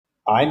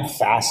I'm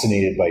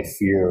fascinated by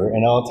fear,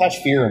 and I'll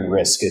attach fear and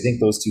risk. I think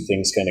those two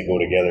things kind of go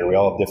together. We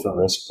all have different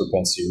risk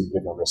propensity,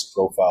 different risk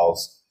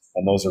profiles,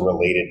 and those are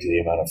related to the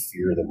amount of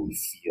fear that we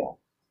feel.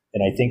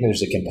 And I think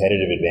there's a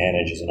competitive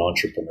advantage as an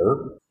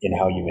entrepreneur in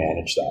how you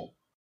manage that.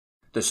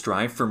 The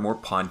Strive for More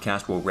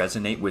podcast will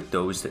resonate with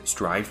those that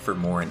strive for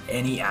more in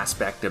any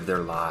aspect of their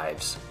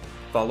lives.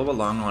 Follow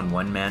along on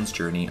one man's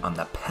journey on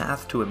the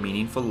path to a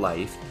meaningful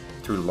life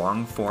through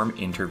long-form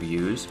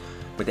interviews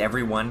with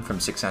everyone from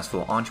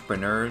successful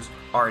entrepreneurs,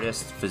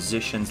 artists,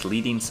 physicians,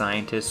 leading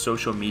scientists,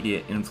 social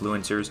media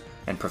influencers,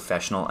 and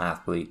professional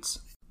athletes.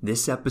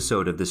 This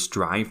episode of the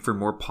Strive for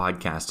More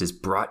podcast is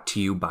brought to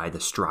you by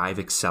the Strive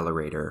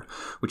Accelerator,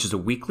 which is a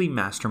weekly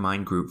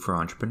mastermind group for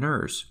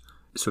entrepreneurs.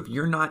 So if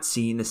you're not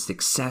seeing the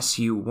success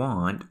you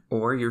want,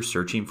 or you're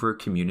searching for a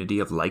community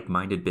of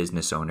like-minded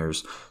business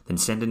owners, then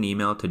send an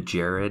email to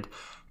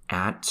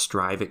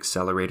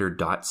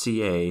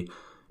jared@striveaccelerator.ca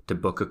to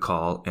book a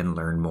call and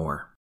learn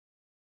more.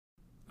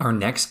 Our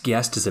next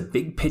guest is a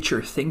big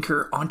picture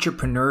thinker,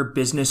 entrepreneur,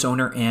 business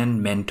owner,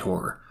 and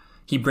mentor.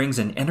 He brings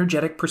an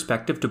energetic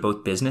perspective to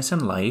both business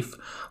and life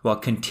while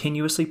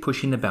continuously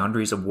pushing the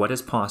boundaries of what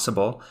is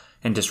possible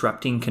and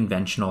disrupting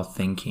conventional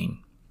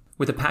thinking.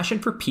 With a passion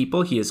for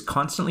people, he is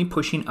constantly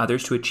pushing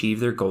others to achieve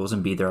their goals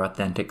and be their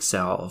authentic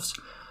selves.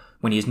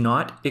 When he is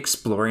not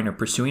exploring or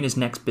pursuing his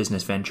next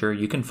business venture,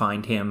 you can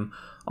find him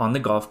on the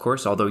golf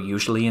course, although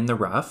usually in the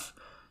rough,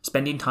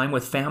 spending time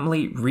with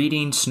family,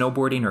 reading,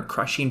 snowboarding, or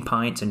crushing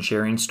pints and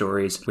sharing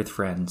stories with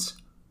friends.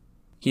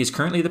 He is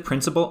currently the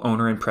principal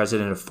owner and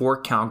president of 4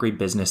 Calgary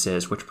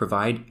businesses, which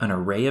provide an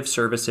array of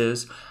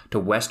services to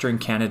Western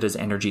Canada's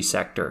energy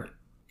sector.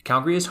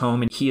 Calgary is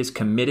home, and he is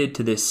committed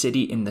to this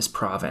city in this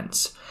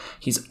province.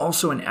 He's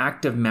also an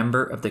active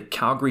member of the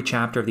Calgary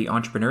chapter of the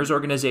Entrepreneurs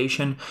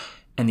Organization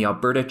and the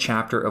Alberta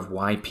chapter of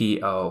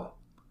YPO.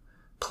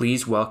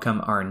 Please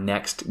welcome our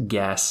next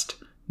guest,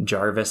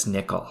 Jarvis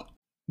Nickel.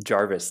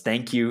 Jarvis,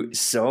 thank you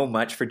so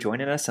much for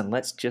joining us, and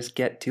let's just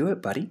get to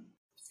it, buddy.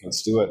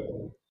 Let's do it.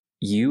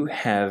 You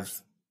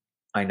have,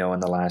 I know, in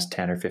the last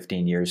 10 or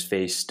 15 years,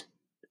 faced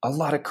a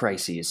lot of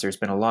crises. There's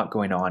been a lot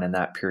going on in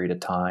that period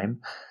of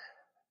time.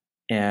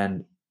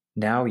 And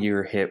now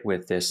you're hit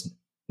with this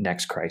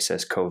next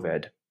crisis,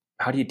 COVID.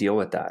 How do you deal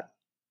with that?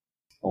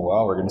 Oh,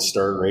 well, we're going to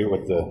start right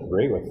with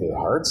the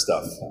hard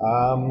stuff.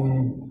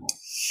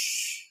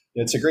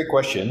 It's a great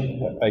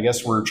question. I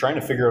guess we're trying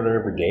to figure out it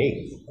every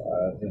day.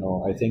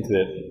 I think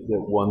that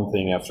one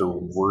thing after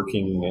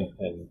working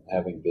and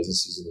having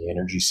businesses in the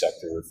energy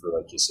sector for,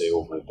 like you say,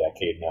 over a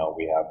decade now,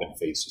 we have been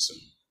faced with some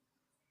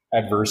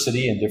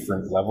adversity and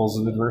different levels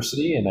of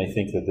adversity. And I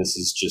think that this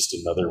is just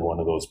another one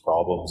of those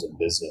problems in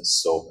business.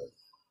 So,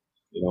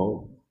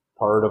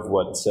 part of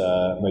what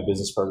my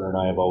business partner and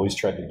I have always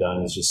tried to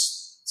do is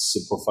just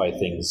simplify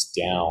things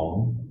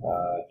down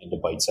into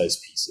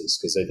bite-sized pieces.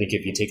 Because I think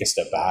if you take a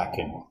step back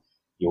and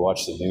you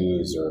watch the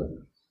news or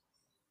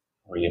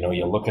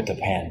you look at the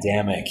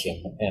pandemic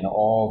and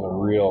all the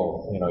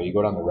real, you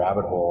go down the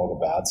rabbit hole, all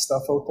the bad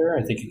stuff out there,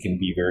 I think it can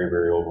be very,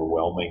 very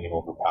overwhelming and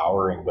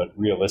overpowering. But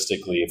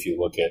realistically, if you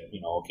look at,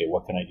 okay,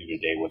 what can I do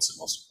today? What's the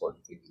most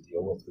important thing to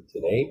deal with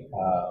today?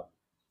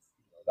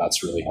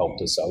 That's really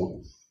helped us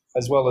out.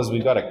 As well as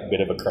we've got a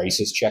bit of a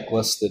crisis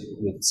checklist that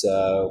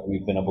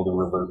we've been able to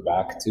revert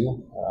back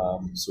to.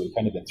 So we've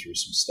kind of been through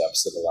some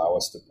steps that allow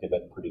us to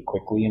pivot pretty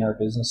quickly in our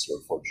business. So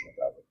we're fortunate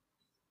about it.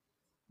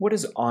 What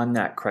is on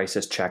that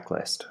crisis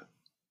checklist?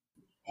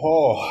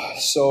 Oh,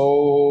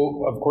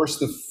 so of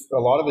course, a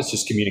lot of it's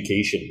just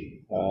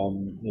communication.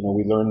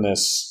 We learned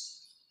this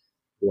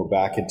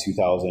back in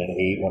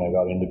 2008 when I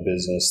got into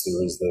business. There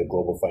was the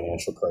global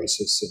financial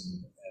crisis,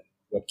 and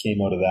what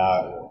came out of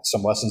that,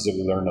 some lessons that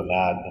we learned on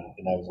that,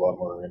 and I was a lot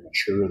more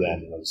immature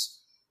then, was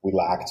we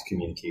lacked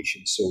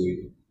communication. So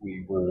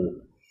we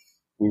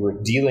were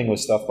dealing with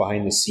stuff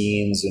behind the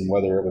scenes, and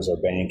whether it was our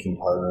banking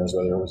partners,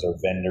 whether it was our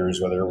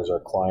vendors, whether it was our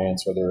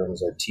clients, whether it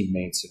was our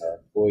teammates and our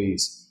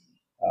employees,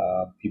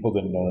 people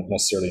didn't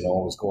necessarily know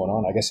what was going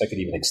on. I guess I could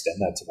even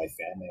extend that to my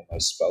family and my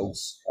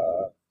spouse.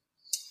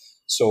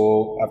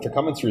 So after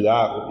coming through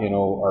that,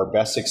 our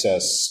best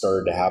success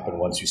started to happen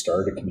once we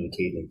started to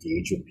communicate and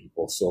engage with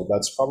people. So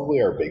that's probably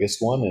our biggest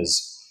one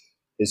is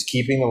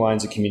keeping the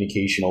lines of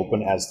communication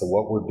open as to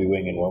what we're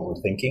doing and what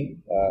we're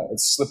thinking.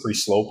 It's a slippery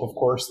slope, of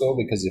course, though,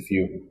 because if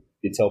you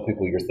tell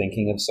people you're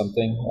thinking of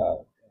something,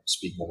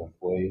 speaking of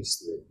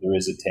employees, there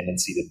is a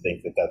tendency to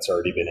think that that's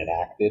already been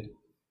enacted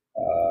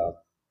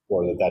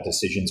or that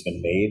decision's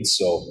been made.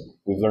 So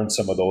we've learned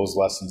some of those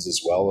lessons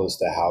as well as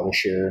to how to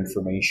share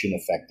information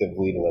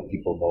effectively to let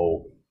people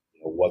know,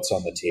 what's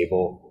on the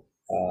table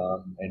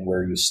and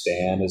where you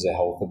stand as a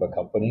health of a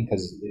company.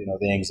 Because,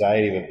 the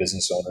anxiety of a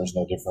business owner is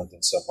no different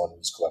than someone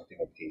who's collecting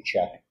a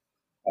paycheck.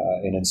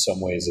 And in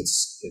some ways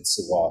it's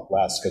a lot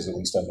less because at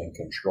least I'm in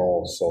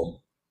control.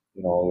 So,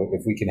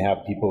 if we can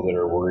have people that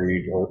are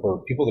worried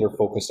or people that are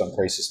focused on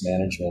crisis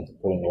management and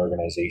putting the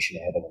organization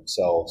ahead of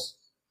themselves,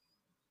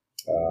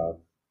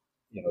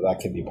 that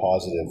can be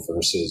positive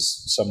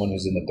versus someone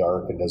who's in the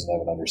dark and doesn't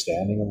have an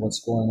understanding of what's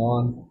going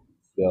on.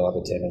 they'll have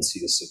a tendency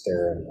to sit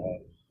there and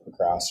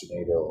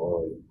procrastinate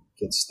or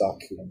get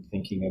stuck in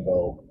thinking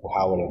about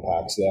how it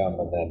impacts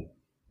them, and then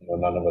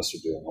none of us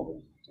are doing what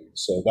we need to do.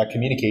 So that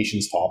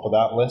communication's top of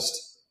that list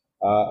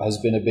has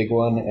been a big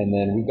one, and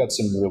then we've got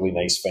some really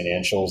nice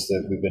financials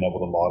that we've been able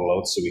to model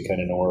out, so we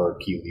kind of know where our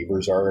key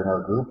levers are in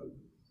our group,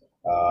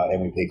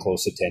 and we pay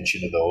close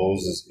attention to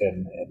those.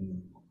 And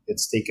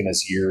it's taken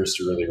us years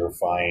to really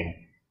refine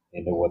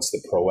into what's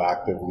the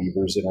proactive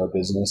levers in our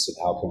business and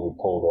how can we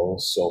pull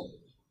those. So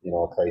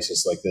a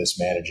crisis like this,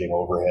 managing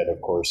overhead,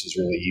 of course, is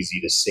really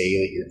easy to say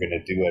that you're going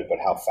to do it, but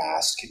how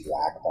fast can you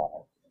act on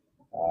it?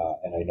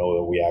 And I know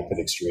that we acted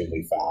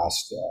extremely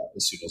fast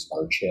as soon as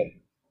March hit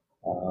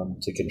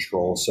to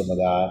control some of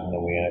that. And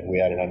then we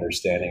had an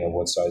understanding of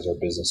what size our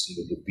business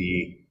needed to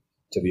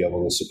be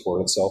able to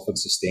support itself and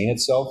sustain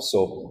itself.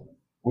 So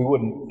we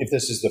wouldn't, if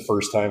this is the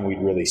first time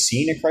we'd really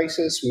seen a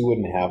crisis, we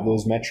wouldn't have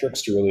those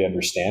metrics to really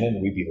understand it,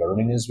 and we'd be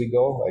learning as we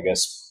go. I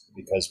guess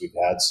because we've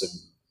had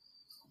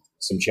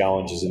some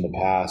challenges in the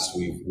past,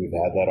 we've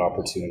had that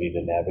opportunity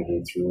to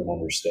navigate through and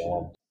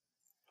understand.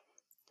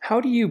 How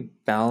do you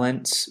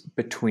balance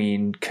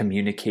between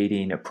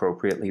communicating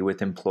appropriately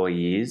with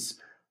employees,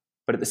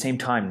 but at the same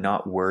time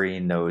not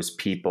worrying those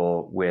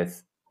people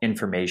with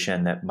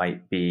information that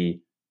might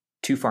be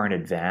too far in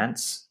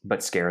advance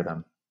but scare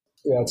them?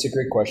 Yeah, it's a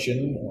great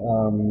question.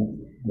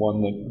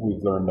 One that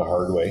we've learned the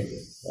hard way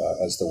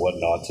as to what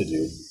not to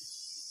do.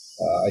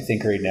 I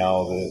think right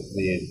now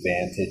the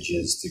advantage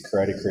is to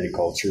create a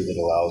culture that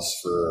allows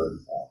for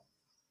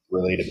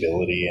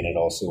relatability, and it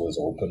also is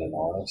open and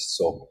honest.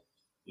 So,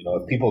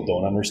 if people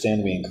don't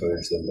understand, we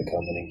encourage them to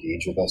come and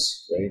engage with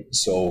us, right?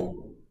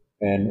 So,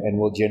 and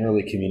we'll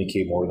generally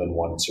communicate more than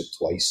once or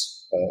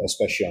twice,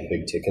 especially on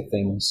big ticket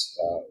things.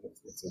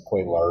 If they're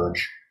quite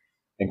large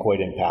and quite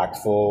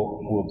impactful,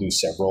 we'll do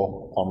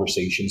several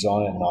conversations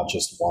on it, not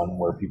just one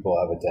where people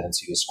have a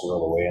tendency to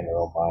squirrel away in their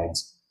own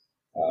minds.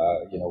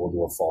 We'll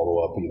do a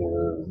follow-up,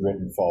 either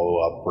written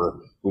follow-up,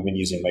 or we've been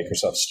using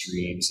Microsoft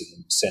Streams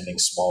and sending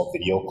small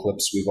video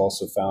clips. We've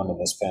also found in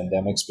this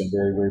pandemic's been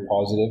very, very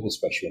positive,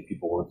 especially when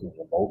people working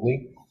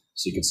remotely.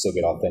 So you can still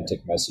get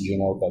authentic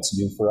messaging out. That's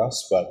new for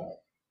us. But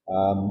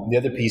the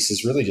other piece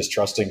is really just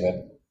trusting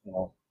that,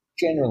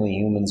 generally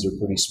humans are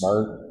pretty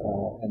smart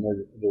and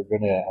they're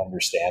going to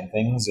understand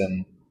things.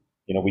 And,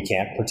 we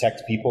can't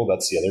protect people.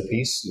 That's the other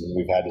piece.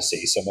 We've had to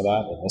say some of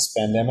that in this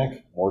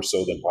pandemic, more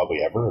so than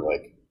probably ever.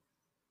 Like,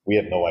 we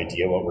have no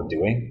idea what we're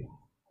doing,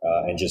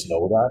 and just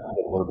know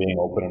that we're being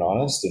open and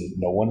honest, and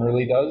no one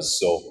really does.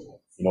 So,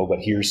 but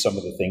here's some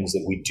of the things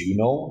that we do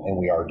know, and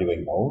we are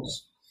doing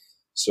those.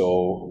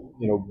 So,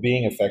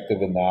 being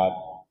effective in that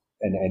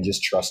and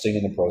just trusting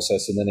in the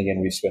process. And then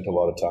again, we've spent a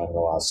lot of time in the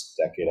last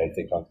decade, I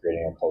think, on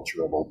creating a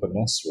culture of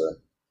openness where,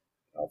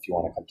 if you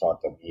want to come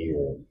talk to me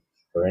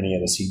or any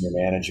of the senior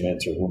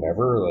management or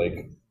whomever,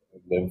 like,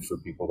 live for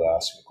people to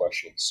ask me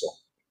questions. So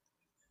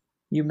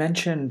you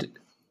mentioned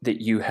that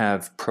you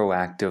have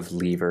proactive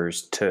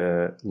levers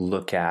to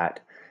look at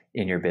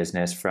in your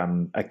business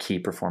from a key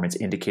performance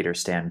indicator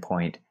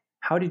standpoint.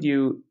 How did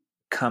you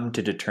come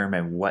to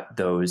determine what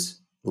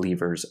those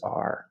levers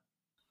are?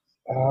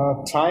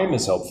 Time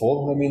is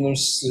helpful. I mean,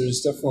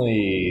 there's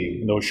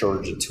definitely no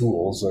shortage of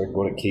tools. I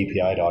go to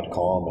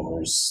KPI.com and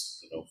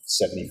there's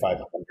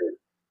 7,500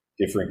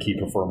 different key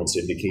performance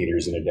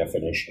indicators and a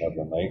definition of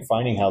them. Like,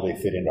 finding how they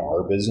fit into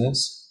our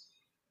business.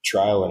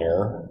 Trial and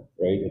error,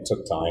 right? It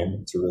took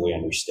time to really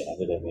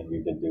understand it. I mean,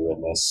 we've been doing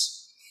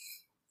this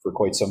for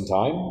quite some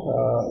time,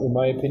 in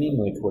my opinion.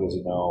 Like, what is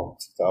it now?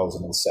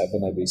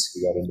 2007, I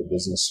basically got into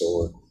business,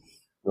 so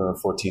we're in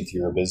our 14th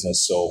year of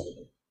business. So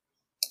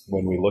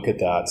when we look at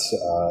that,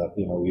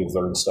 we've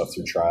learned stuff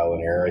through trial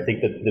and error. I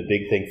think that the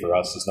big thing for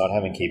us is not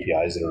having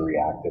KPIs that are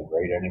reactive,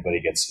 right? Anybody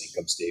gets an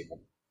income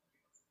statement,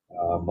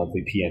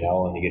 monthly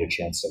P&L, and you get a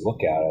chance to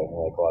look at it, and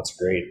you're like, well, that's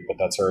great, but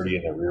that's already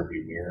in the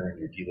rearview mirror, and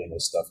you're dealing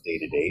with stuff day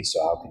to day. So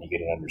how can you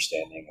get an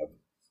understanding of,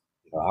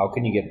 how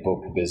can you get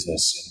booked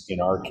business,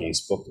 in our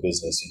case, booked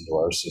business into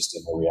our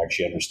system where we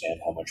actually understand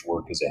how much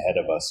work is ahead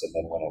of us, and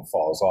then when it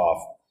falls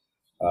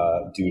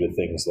off due to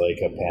things like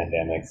a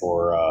pandemic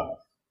or a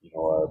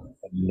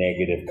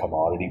negative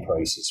commodity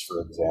prices,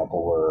 for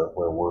example,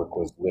 where work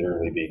was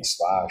literally being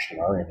slashed in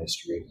our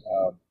industry.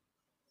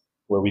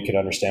 Where we could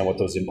understand what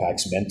those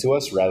impacts meant to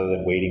us rather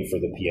than waiting for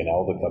the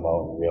P&L to come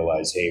out and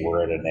realize, hey,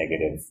 we're at a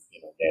negative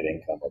net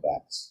income of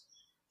X.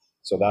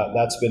 So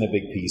that's been a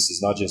big piece,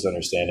 is not just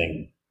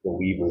understanding the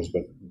levers,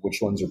 but which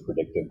ones are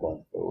predictive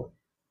going forward.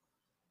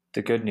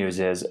 The good news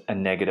is a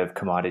negative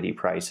commodity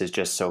price is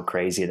just so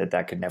crazy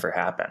that could never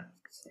happen.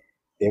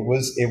 It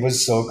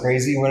was so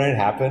crazy when it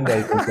happened.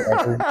 I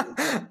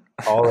think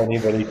all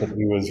anybody could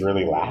do was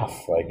really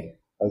laugh. Like,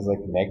 I was like,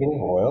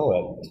 negative oil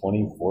at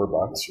 $24 or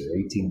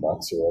 $18 or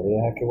whatever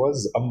the heck it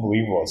was.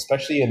 Unbelievable,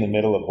 especially in the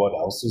middle of what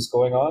else was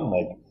going on.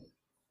 Like,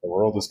 the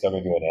world was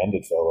coming to an end,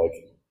 it felt like.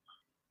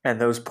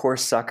 And those poor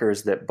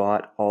suckers that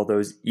bought all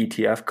those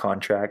ETF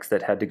contracts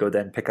that had to go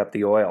then pick up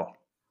the oil.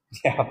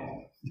 Yeah,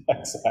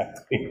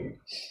 exactly.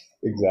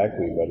 But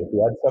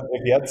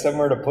if you had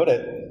somewhere to put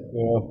it,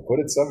 put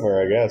it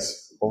somewhere, I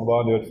guess. Hold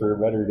on to it for a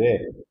better day.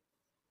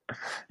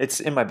 It's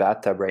in my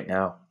bathtub right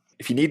now.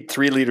 If you need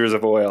 3 liters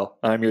of oil,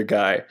 I'm your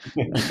guy.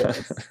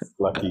 Yes,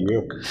 lucky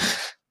you.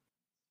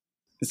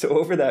 So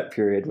over that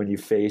period when you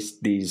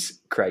faced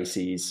these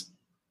crises,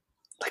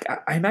 like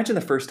I imagine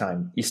the first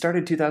time you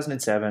started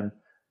 2007,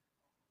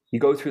 you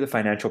go through the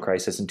financial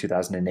crisis in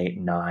 2008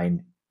 and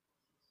 9,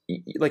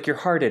 like you're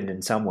hardened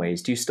in some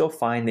ways. Do you still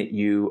find that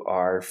you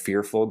are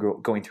fearful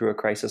going through a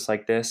crisis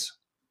like this?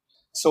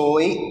 So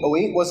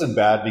 08 wasn't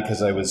bad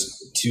because I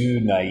was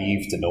too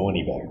naive to know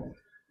any better,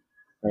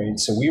 right?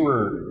 So we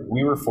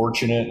were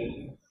fortunate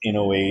in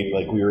 08,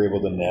 like we were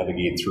able to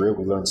navigate through it.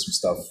 We learned some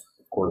stuff,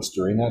 of course,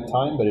 during that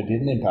time, but it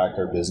didn't impact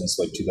our business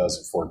like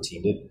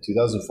 2014 did.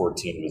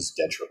 2014 was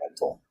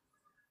detrimental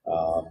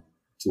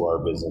to our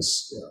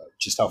business,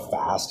 just how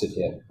fast it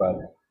hit. But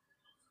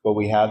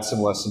we had some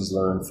lessons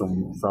learned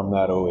from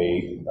that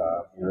 08.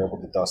 We were able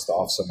to dust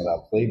off some of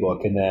that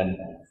playbook. And then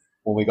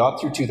when we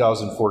got through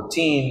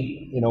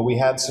 2014, we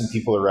had some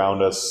people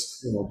around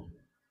us,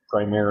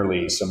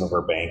 primarily some of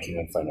our banking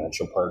and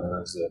financial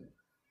partners that,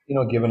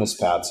 giving us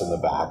pats on the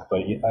back,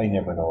 but I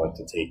never know what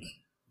to take.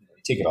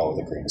 You take it all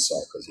with a grain of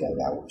salt because,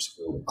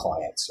 we're with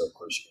clients, so of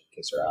course you can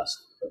kiss our ass.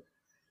 But,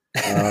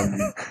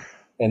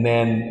 and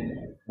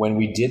then when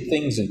we did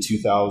things in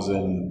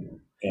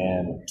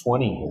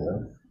 2020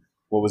 here,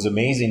 what was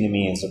amazing to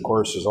me is, of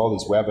course, there's all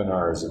these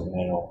webinars, and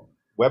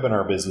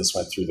webinar business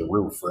went through the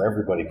roof. For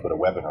everybody put a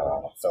webinar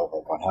on, it felt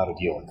like, on how to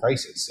deal with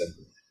crisis. And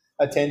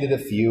I attended a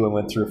few and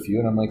went through a few,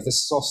 and I'm like,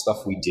 this is all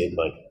stuff we did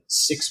like 8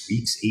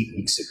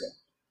 weeks ago.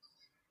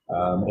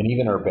 And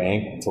even our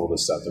bank told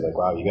us that. They're like,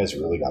 wow, you guys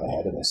really got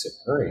ahead of this in a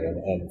hurry.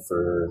 And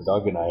for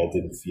Doug and I, it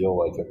didn't feel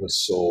like it was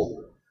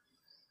so,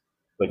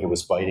 like it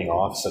was biting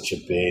off such a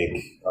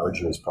big,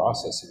 arduous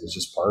process. It was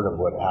just part of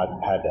what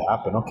had to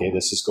happen. Okay,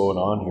 this is going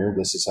on here.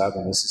 This is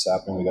happening.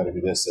 We got to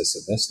do this, and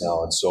this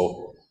now. And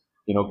so,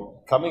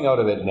 coming out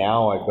of it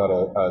now, I've got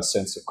a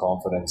sense of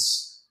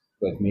confidence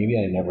like maybe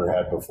I never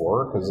had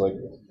before, because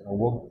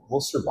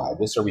we'll survive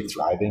this. Are we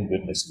thriving?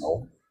 Goodness,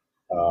 no.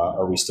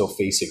 Are we still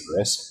facing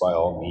risk? By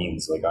all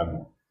means. Like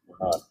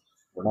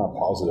we're not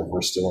positive.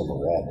 We're still in the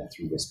red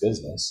through this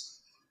business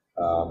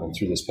and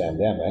through this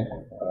pandemic.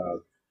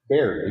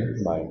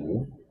 Barely, mind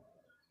you.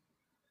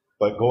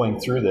 But going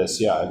through this,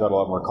 I got a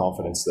lot more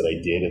confidence that I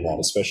did in that,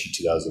 especially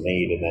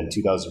 2008. And then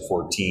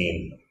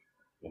 2014,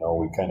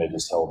 we kind of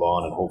just held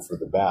on and hoped for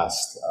the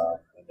best.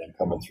 And then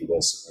coming through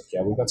this,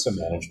 we've got some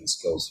management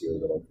skills here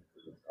that are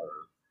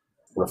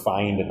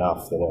refined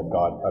enough that I've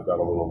got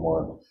a little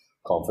more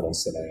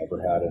confidence than I ever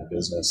had in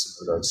business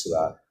in regards to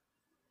that.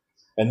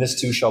 And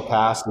this too shall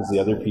pass is the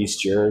other piece,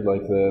 Jared,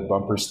 like the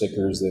bumper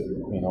stickers that,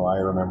 I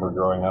remember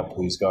growing up,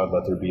 please God,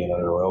 let there be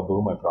another oil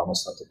boom. I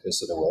promise not to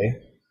piss it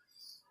away.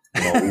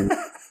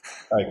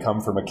 I come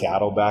from a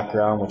cattle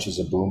background, which is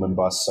a boom and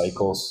bust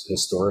cycles.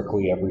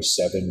 Historically, every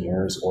 7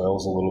 years,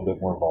 oil's a little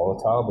bit more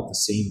volatile, but the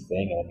same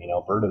thing. I mean,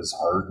 Alberta's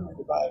hardened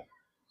by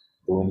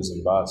booms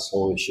and busts.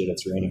 Holy shit,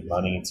 it's raining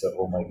money. It's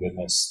oh my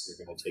goodness,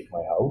 they're going to take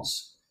my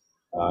house.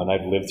 And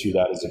I've lived through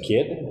that as a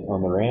kid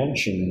on the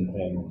ranch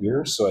and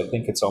here. So I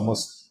think it's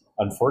almost,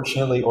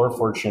 unfortunately or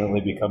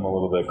fortunately, become a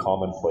little bit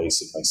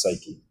commonplace in my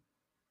psyche.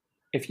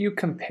 If you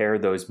compare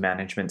those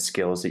management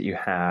skills that you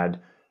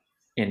had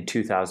in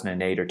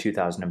 2008 or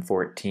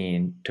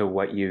 2014 to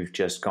what you've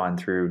just gone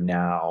through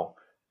now,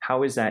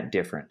 how is that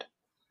different?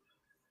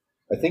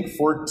 I think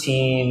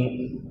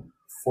 14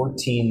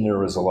 there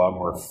was a lot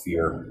more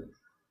fear.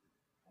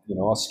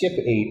 I'll skip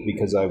 8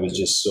 because I was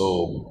just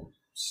so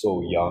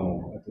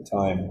young at the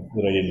time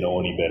that I didn't know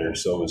any better.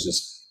 So it was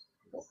just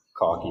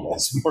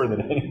cockiness more than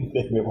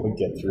anything that would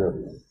get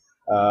through.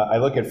 I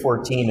look at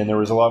 14 and there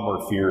was a lot more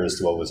fear as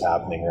to what was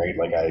happening, right?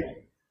 Like I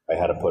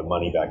had to put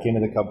money back into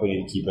the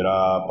company to keep it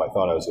up. I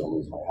thought I was going to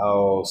lose my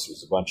house.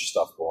 There's a bunch of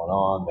stuff going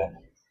on that,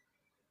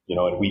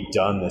 and we'd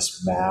done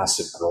this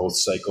massive growth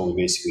cycle.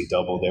 We basically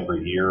doubled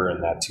every year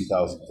in that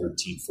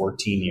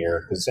 2013-14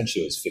 year, because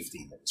essentially it was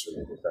 15 that was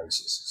really the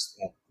crisis.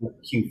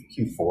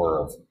 Q4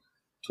 of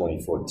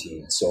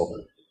 2014.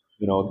 So,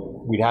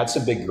 we'd had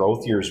some big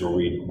growth years where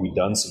we'd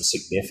done some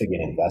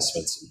significant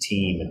investments in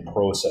team and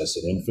process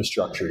and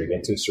infrastructure to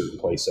get to a certain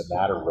place, and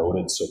that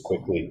eroded so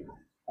quickly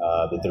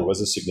that there was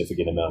a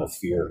significant amount of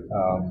fear.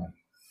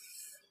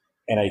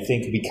 And I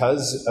think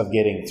because of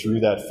getting through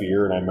that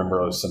fear, and I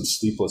remember it was some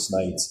sleepless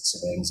nights and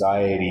some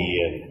anxiety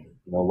and,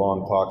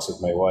 long talks with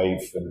my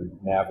wife and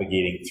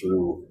navigating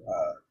through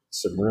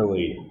some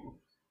really,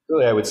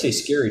 I would say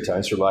scary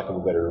times, for lack of a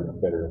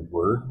better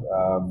word,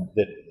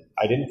 that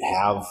I didn't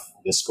have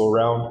this go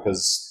round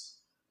because,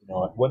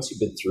 once you've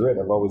been through it,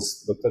 I've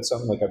always looked at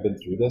something like I've been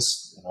through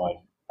this.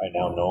 I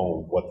now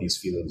know what these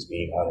feelings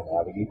mean, how to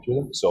navigate through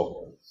them.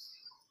 So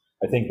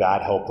I think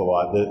that helped a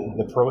lot.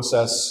 The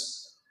process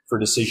for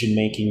decision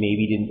making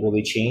maybe didn't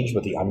really change,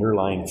 but the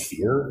underlying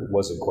fear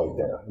wasn't quite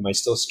there. Am I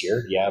still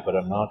scared? Yeah, but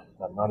I'm not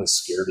as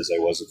scared as I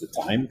was at the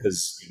time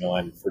because,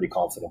 I'm pretty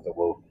confident that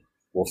we'll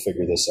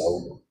figure this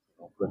out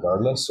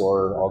regardless,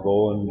 or I'll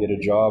go and get a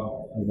job,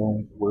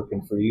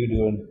 working for you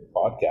doing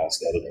podcast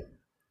editing.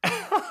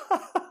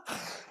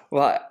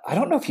 Well, I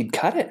don't know if you'd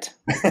cut it.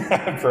 Is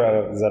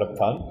that a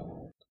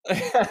pun?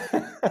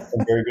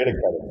 I'm very good at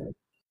cutting.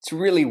 It's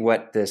really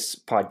what this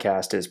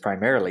podcast is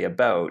primarily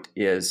about,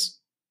 is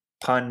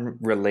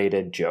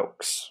pun-related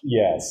jokes.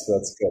 Yes,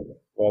 that's good.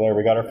 Well, there,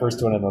 we got our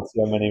first one, and let's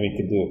see how many we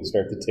can do.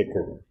 Start the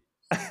ticker.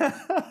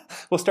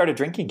 We'll start a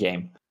drinking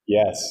game.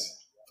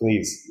 Yes,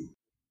 please.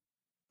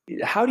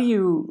 How do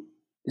you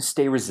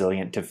stay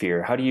resilient to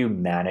fear? How do you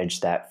manage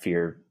that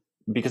fear?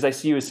 Because I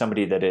see you as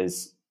somebody that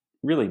is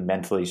really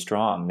mentally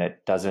strong,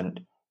 that doesn't,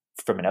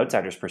 from an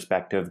outsider's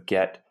perspective,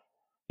 get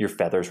your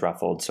feathers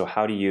ruffled. So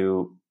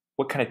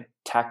what kind of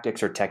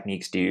tactics or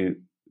techniques do you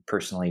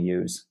personally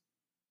use?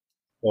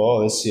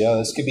 Oh,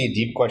 this could be a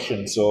deep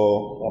question.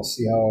 So I'll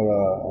see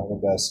how to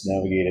best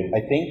navigate it.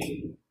 I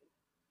think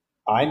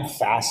I'm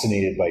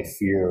fascinated by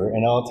fear,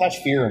 and I'll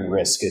attach fear and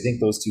risk. I think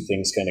those two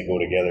things kind of go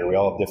together. We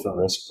all have different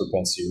risk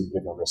propensity,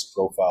 different risk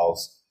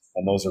profiles,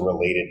 and those are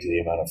related to the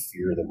amount of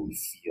fear that we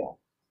feel.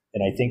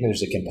 And I think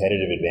there's a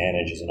competitive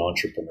advantage as an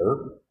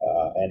entrepreneur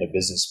and a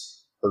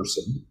business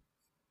person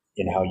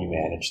in how you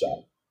manage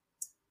that.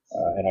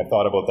 And I've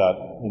thought about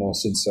that,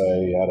 since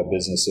I had a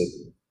business at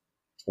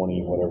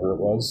 20, whatever it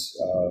was,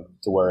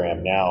 to where I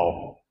am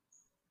now.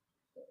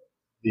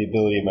 The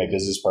ability of my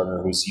business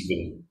partner, who's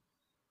even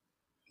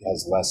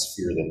has less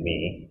fear than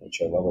me, which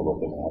I love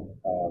about the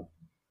man,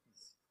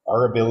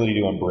 our ability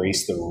to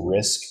embrace the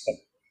risk,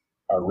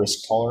 our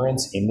risk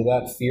tolerance into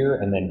that fear,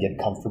 and then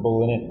get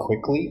comfortable in it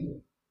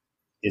quickly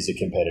is a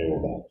competitive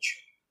advantage.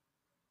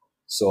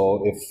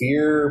 So if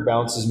fear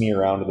bounces me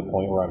around to the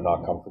point where I'm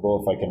not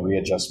comfortable, if I can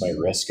readjust my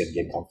risk and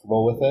get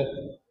comfortable with it,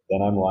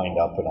 then I'm lined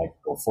up and I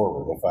can go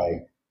forward. If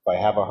I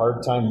have a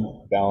hard time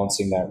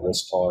balancing that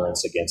risk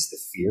tolerance against the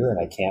fear and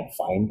I can't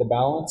find the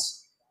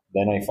balance,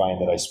 then I find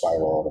that I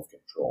spiral out of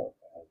control.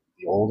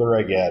 The older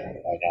I get,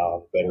 I now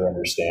have a better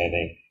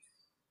understanding,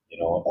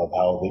 of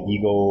how the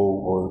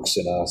ego works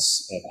in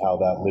us and how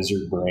that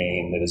lizard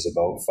brain that is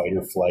about fight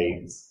or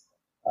flight,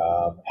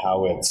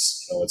 how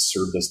it's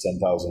served us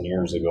 10,000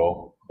 years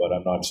ago, but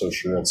I'm not so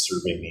sure it's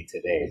serving me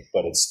today.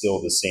 But it's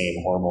still the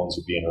same hormones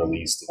are being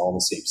released and all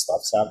the same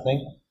stuff's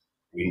happening.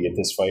 We get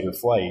this fight or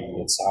flight.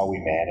 It's how we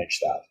manage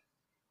that.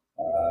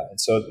 And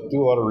so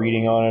do a lot of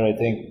reading on it. I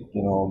think,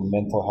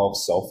 mental health,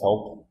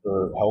 self-help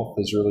or health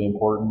is really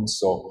important.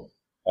 So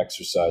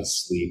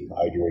exercise, sleep,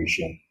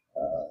 hydration,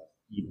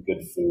 eating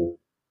good food,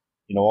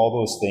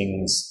 all those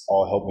things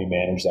all help me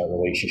manage that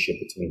relationship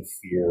between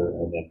fear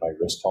and then my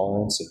risk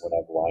tolerance. And when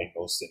I've lined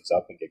those things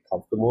up and get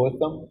comfortable with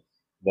them,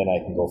 then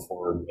I can go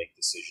forward and make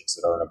decisions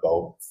that aren't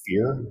about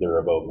fear. They're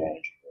about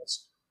managing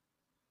risk.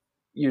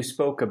 You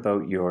spoke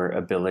about your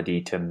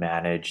ability to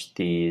manage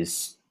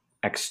these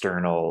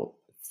external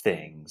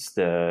things,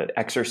 the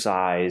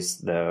exercise,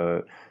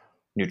 the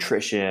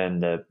nutrition,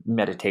 the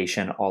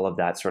meditation, all of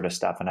that sort of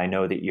stuff. And I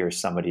know that you're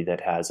somebody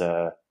that has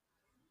a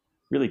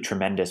really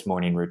tremendous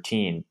morning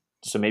routine.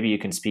 So maybe you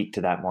can speak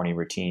to that morning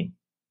routine.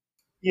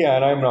 Yeah,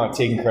 and I'm not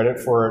taking credit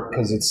for it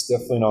because it's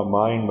definitely not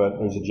mine, but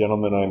there's a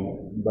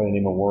gentleman by the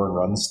name of Warren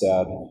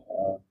Runstad.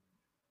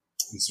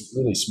 He's a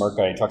really smart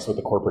guy. He talks about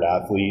the corporate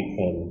athlete,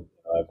 and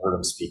I've heard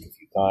him speak a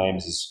few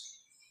times.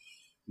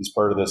 He's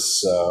part of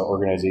this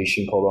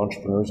organization called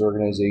Entrepreneurs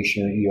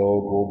Organization, or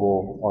EO,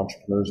 Global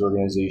Entrepreneurs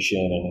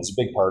Organization, and he's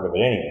a big part of it.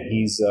 Anyway,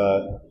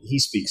 he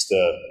speaks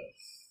to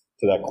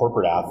that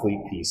corporate athlete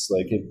piece.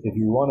 Like if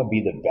you want to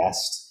be the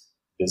best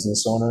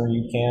business owner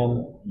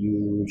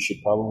you should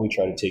probably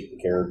try to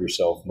take care of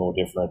yourself no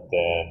different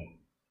than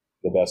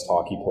the best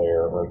hockey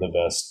player or the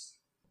best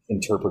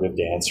interpretive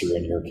dancer,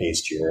 in your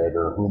case, Jared,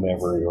 or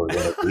whomever you're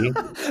going to be.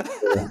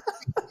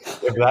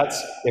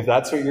 If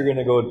that's what you're going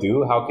to go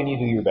do, how can you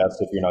do your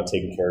best if you're not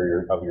taking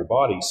care of your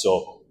body?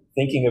 So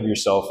thinking of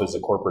yourself as a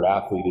corporate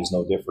athlete is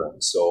no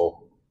different.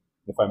 So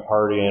if I'm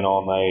partying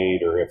all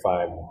night, or if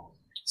I'm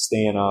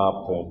staying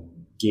up and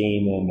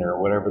gaming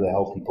or whatever the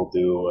hell people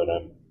do, and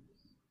I'm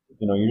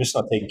you're just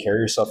not taking care of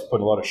yourself,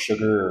 putting a lot of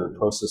sugar or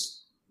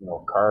processed,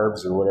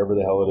 carbs or whatever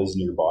the hell it is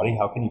in your body,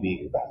 how can you be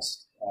at your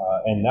best?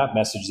 And that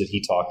message that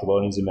he talked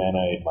about, he's a man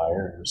I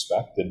admire and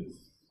respect. And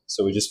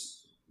so we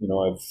just,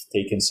 I've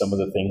taken some of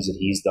the things that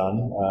he's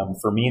done.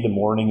 For me, the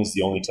morning is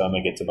the only time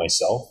I get to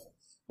myself.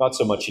 Not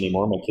so much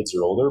anymore. My kids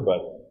are older,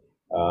 but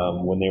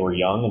when they were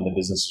young and the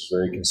business was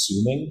very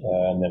consuming,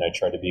 and then I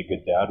tried to be a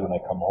good dad. When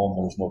I come home,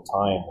 there was no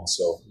time. And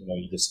so,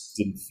 you just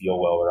didn't feel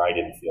well, or I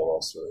didn't feel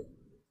well, sorry.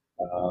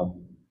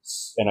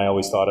 And I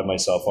always thought of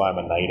myself, I'm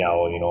a night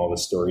owl, all the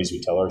stories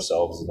we tell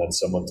ourselves. And then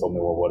someone told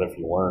me, well, what if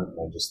you weren't?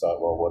 And I just thought,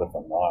 well, what if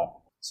I'm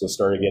not? So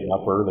started getting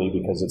up early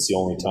because it's the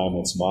only time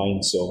that's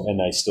mine. So,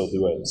 and I still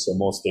do it. So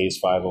most days,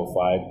 5:05,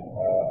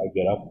 I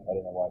get up. I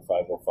don't know why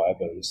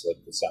 5:05, but I just like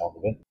the sound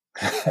of it.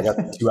 I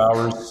got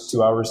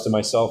 2 hours to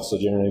myself.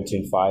 So generally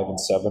between 5 and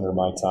 7 are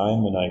my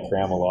time. And I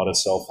cram a lot of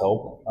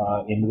self-help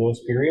into those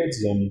periods.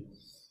 And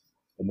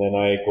then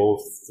I go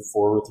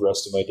forward with the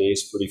rest of my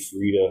days pretty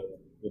free to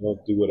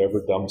do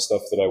whatever dumb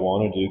stuff that I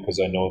want to do because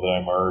I know that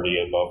I'm already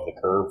above the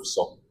curve.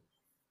 So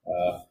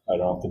I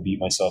don't have to beat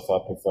myself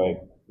up if I,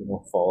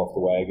 fall off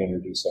the wagon or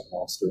do something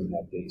else during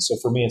that day. So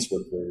for me, it's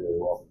worked very, very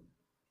well.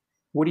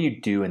 What do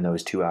you do in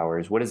those 2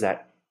 hours? What is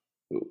that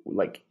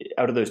like?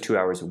 Out of those 2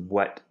 hours,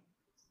 what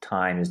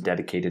time is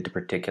dedicated to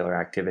particular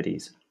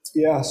activities?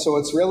 Yeah, so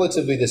it's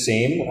relatively the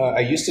same.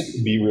 I used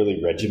to be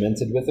really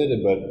regimented with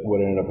it, but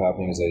what ended up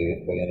happening is I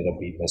ended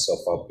up beating myself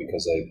up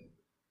because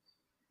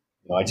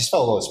I just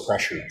felt all this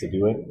pressure to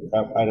do it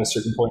at a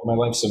certain point in my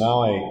life. So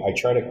now I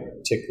try to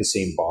tick the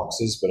same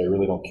boxes, but I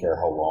really don't care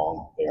how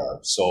long they are.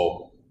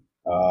 So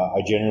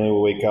I generally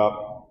will wake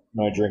up,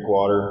 I drink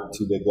water,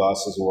 2 big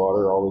glasses of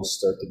water, always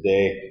start the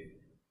day.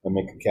 I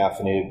make a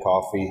caffeinated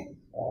coffee,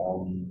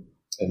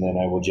 and then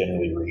I will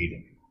generally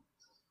read.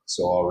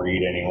 So I'll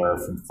read anywhere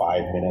from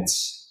 5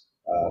 minutes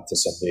to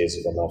some days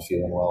if I'm not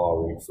feeling well,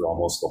 I'll read for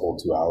almost the whole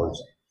 2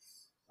 hours.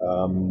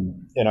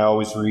 And I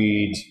always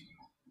read.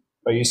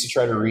 I used to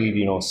try to read,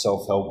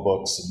 self-help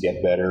books and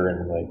get better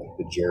and like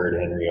the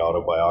Jared Henry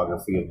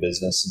autobiography of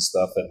business and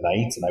stuff at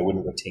night, and I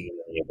wouldn't retain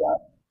any of that.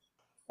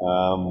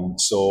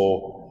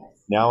 So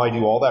now I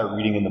do all that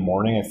reading in the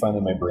morning. I find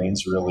that my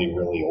brain's really,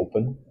 really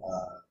open,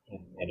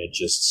 and it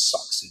just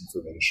sucks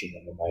information,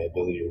 and my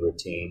ability to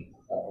retain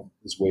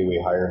is way,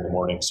 way higher in the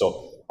morning.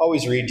 So I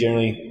always read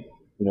generally,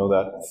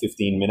 that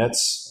 15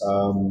 minutes,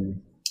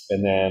 and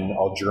then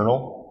I'll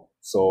journal.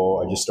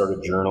 So I just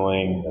started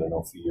journaling,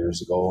 a few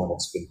years ago, and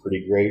it's been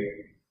pretty great.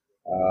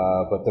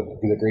 But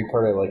the great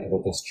part I like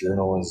about this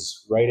journal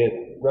is write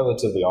it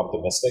relatively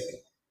optimistic.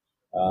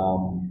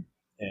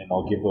 And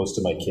I'll give those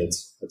to my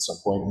kids at some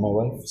point in my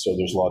life. So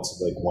there's lots of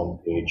like one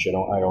page.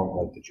 I don't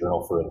like to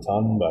journal for a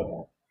ton,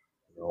 but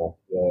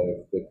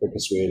the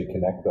quickest way to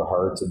connect the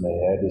heart and the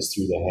head is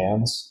through the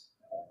hands.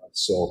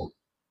 So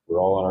we're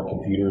all on our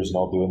computers and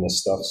all doing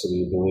this stuff. So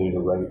the ability to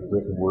write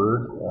written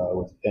word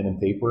with pen and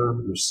paper,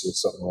 there's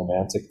something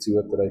romantic to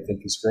it that I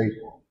think is great.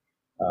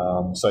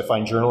 So I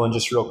find journaling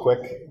just real quick.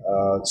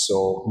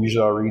 So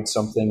usually I'll read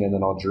something and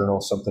then I'll journal.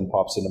 Something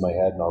pops into my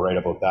head and I'll write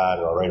about that,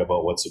 or I'll write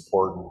about what's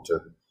important.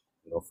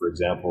 Or, for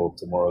example,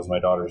 tomorrow's my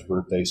daughter's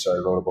birthday. So I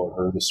wrote about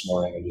her this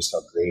morning and just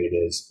how great it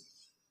is,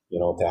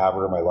 to have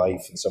her in my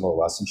life and some of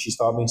the lessons she's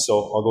taught me. So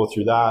I'll go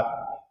through that.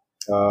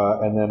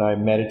 And then I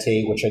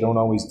meditate, which I don't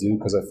always do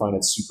because I find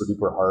it super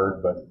duper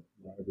hard, but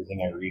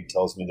everything I read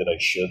tells me that I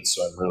should.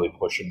 So I'm really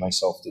pushing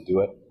myself to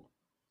do it.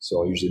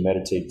 So I usually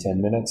meditate 10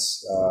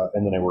 minutes,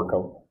 and then I work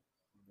out.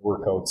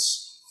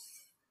 Workouts,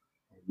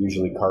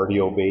 usually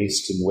cardio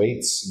based and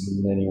weights,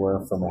 and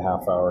anywhere from a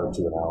half hour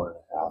to an hour and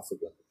a half,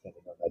 again,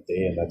 depending on that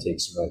day. And that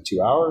takes about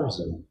 2 hours.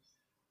 And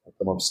I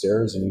come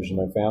upstairs, and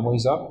usually my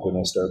family's up, and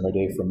I start my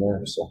day from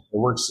there. So it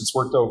works. It's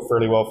worked out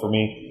fairly well for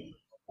me.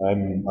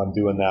 I'm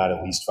doing that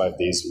at least 5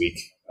 days a week,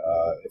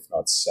 if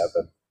not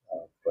 7.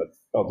 But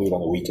I'll do it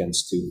on the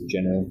weekends too,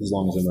 generally, as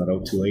long as I'm not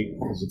out too late,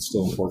 because it's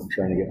still important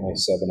trying to get my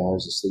 7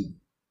 hours of sleep.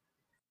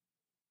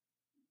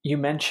 You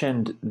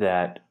mentioned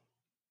that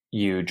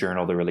you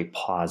journal the really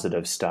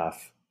positive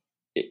stuff.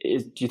 Do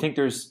you think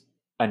there's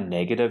a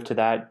negative to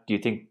that? Do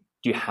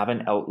you have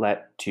an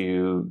outlet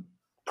to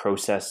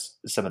process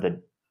some of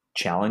the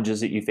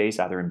challenges that you face,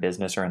 either in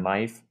business or in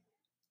life?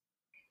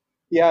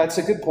 Yeah, it's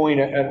a good point.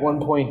 At one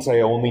point,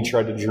 I only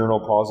tried to journal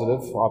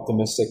positive,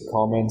 optimistic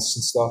comments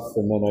and stuff,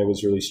 and then I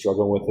was really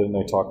struggling with it. And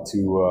I talked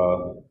to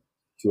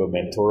a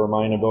mentor of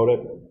mine about it,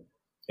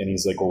 and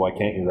he's like, "Well, why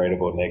can't you write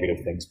about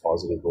negative things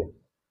positively?"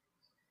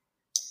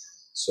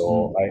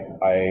 So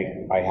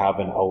I have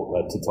an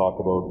outlet to talk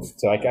about.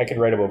 So I could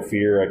write about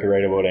fear. I could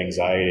write about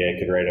anxiety. I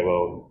could write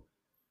about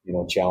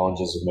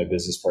challenges with my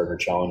business partner,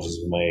 challenges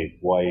with my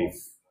wife.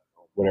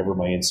 Whatever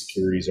my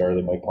insecurities are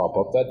that might pop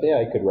up that day,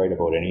 I could write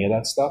about any of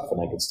that stuff,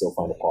 and I could still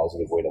find a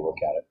positive way to look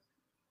at it.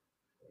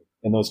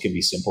 And those can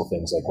be simple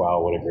things like,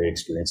 wow, what a great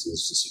experience it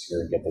is to sit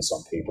here and get this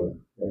on paper.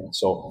 Right?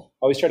 So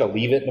I always try to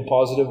leave it in a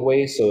positive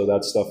way so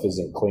that stuff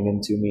isn't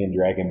clinging to me and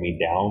dragging me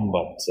down,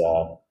 but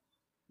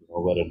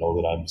let it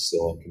know that I'm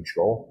still in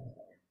control.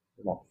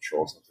 Not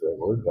control is not the right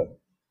word,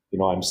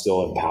 but I'm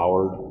still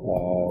empowered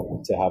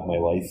to have my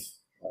life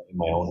in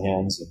my own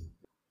hands. And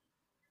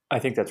I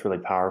think that's really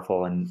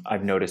powerful. And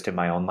I've noticed in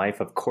my own life,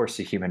 of course,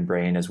 the human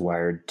brain is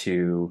wired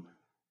to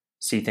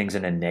see things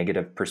in a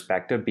negative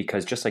perspective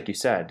because, just like you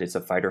said, it's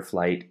a fight or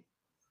flight.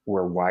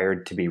 We're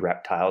wired to be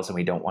reptiles and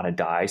we don't want to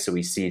die. So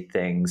we see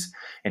things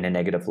in a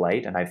negative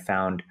light. And I've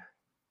found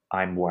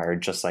I'm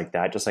wired just like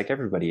that, just like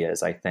everybody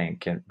is, I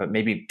think, but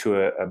maybe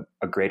to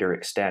a greater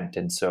extent.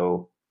 And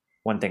so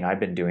one thing I've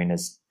been doing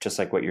is just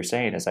like what you're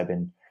saying is I've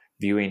been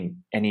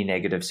viewing any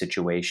negative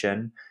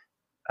situation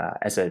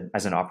as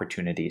an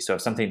opportunity. So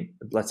if something,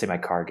 let's say my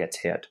car gets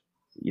hit,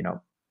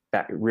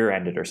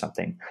 rear-ended or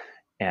something,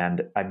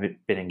 and I've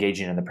been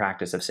engaging in the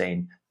practice of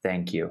saying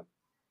thank you.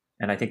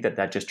 And I think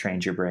that just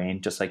trains your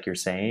brain, just like you're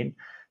saying,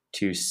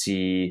 to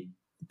see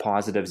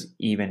positives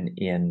even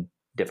in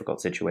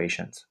difficult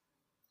situations.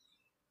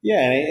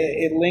 Yeah, and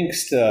it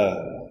links to,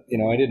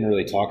 I didn't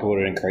really talk about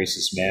it in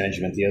crisis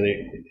management.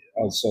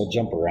 So I'll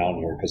jump around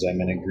here because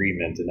I'm in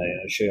agreement and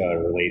I'll show you how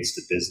it relates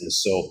to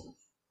business. So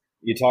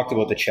you talked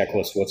about the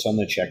checklist. What's on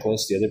the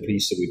checklist? The other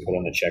piece that we put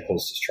on the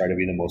checklist is try to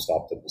be the most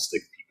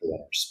optimistic people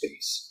in our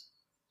space.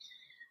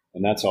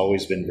 And that's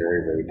always been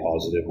very, very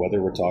positive,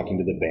 whether we're talking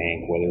to the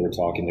bank, whether we're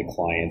talking to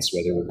clients,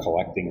 whether we're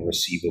collecting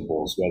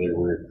receivables, whether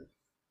we're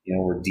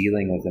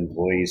dealing with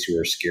employees who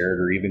are scared,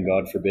 or even,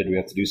 God forbid, we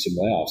have to do some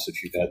layoffs,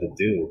 which we've had to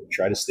do.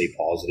 Try to stay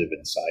positive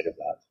inside of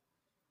that.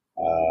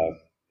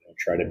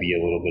 Try to be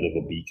a little bit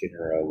of a beacon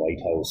or a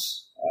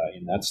lighthouse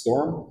in that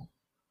storm.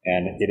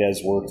 And it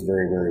has worked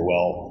very, very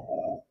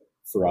well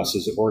for us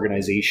as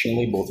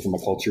organizationally, both from a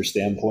culture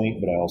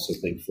standpoint, but I also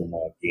think from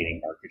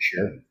gaining market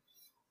share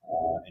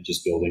and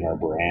just building our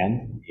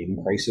brand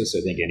in crisis.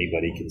 I think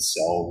anybody can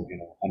sell,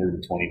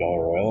 $120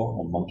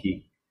 oil. A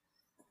monkey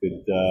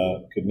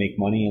could make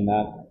money in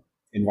that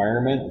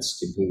environment. It's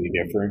completely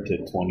different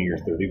at $20 or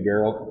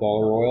 $30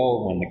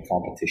 oil when the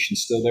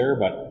competition's still there.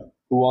 But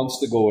who wants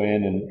to go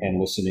in and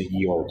listen to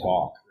Eeyore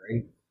talk,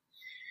 right?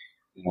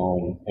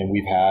 And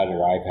we've had,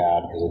 or I've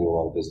had, because I do a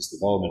lot of business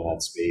development in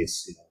that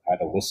space, had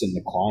to listen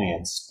to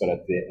clients, but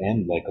at the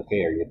end, like,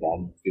 okay, are you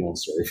done feeling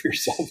sorry for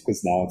yourself?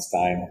 Because now it's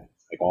time.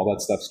 Like, all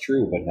that stuff's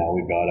true, but now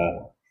we've got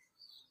to,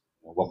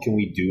 what can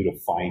we do to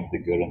find the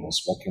good in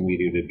this? What can we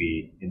do to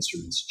be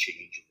instruments of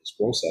change in this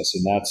process?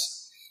 And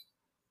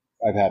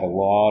I've had a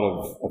lot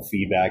of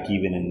feedback,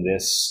 even in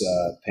this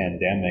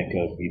pandemic,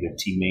 of either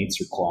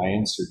teammates or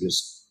clients or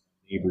just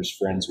neighbors,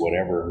 friends,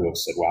 whatever, who have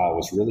said, wow, it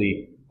was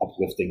really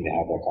uplifting to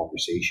have that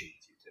conversation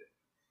with you today.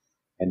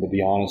 And to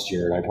be honest,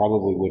 Jared, I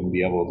probably wouldn't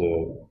be able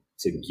to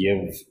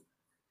give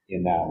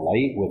in that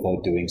light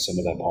without doing some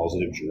of that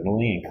positive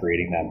journaling and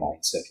creating that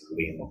mindset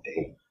early in the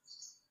day.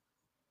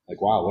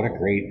 Like, wow,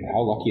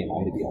 how lucky am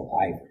I to be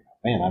alive?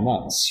 Man, I'm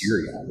not in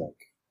Syria.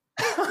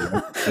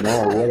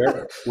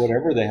 Or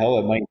whatever the hell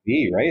it might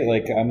be, right?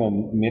 Like, I'm a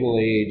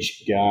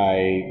middle-aged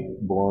guy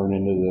born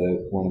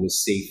into one of the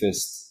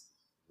safest,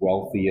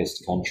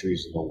 wealthiest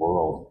countries in the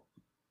world.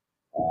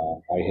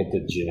 I hit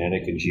the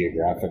genetic and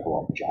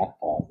geographical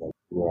jackpot. Like,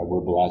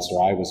 we're blessed,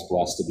 or I was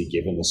blessed to be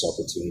given this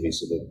opportunity,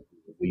 so that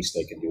the least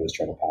I can do is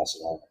try to pass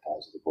it on in a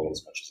positive way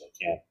as much as I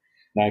can.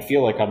 And I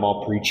feel like I'm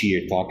all preachy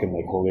and talking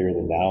like holier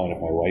than thou. And if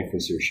my wife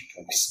was here, she'd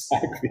come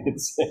smack me and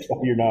say,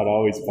 well, you're not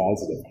always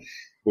positive,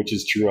 which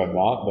is true. I'm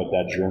not, but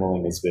that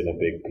journaling has been a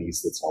big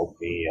piece that's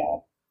helped me,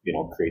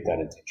 create that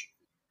intention.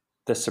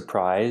 The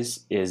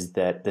surprise is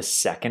that the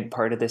second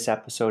part of this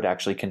episode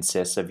actually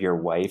consists of your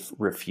wife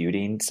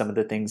refuting some of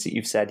the things that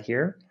you've said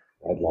here.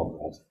 I'd love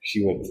that.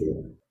 She would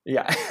too.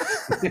 Yeah.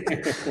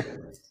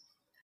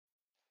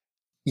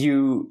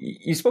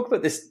 You spoke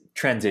about this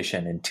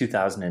transition in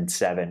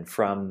 2007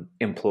 from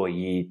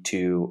employee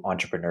to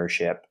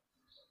entrepreneurship.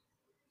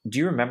 Do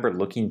you remember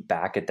looking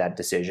back at that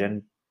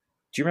decision?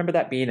 Do you remember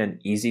that being an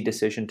easy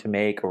decision to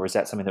make, or was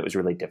that something that was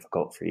really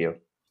difficult for you?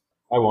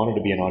 I wanted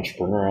to be an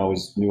entrepreneur. I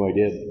always knew I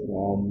did.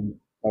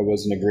 I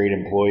wasn't a great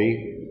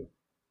employee.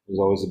 It was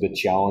always a bit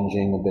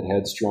challenging, a bit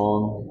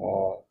headstrong.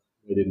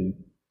 I didn't.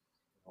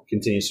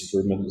 Continuous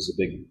improvement was a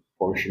big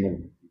portion of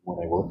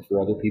when I worked for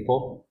other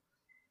people.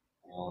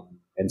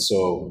 And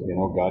so,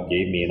 God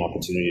gave me an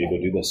opportunity to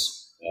go do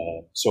this.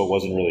 So it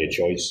wasn't really a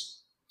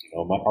choice.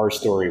 Our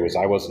story was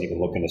I wasn't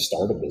even looking to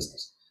start a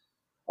business.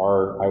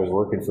 I was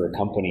working for a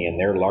company, and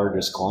their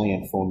largest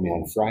client phoned me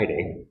on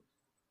Friday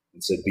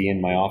and said, be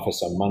in my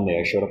office on Monday.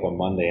 I showed up on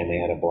Monday, and they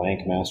had a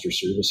blank master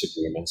service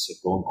agreement, said,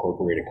 go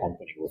incorporate a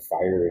company. We're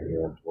firing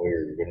your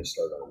employer. You're going to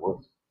start our work.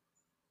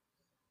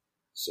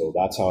 So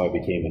that's how I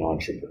became an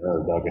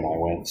entrepreneur. Doug and I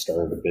went and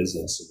started a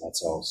business, and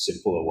that's how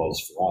simple it was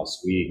for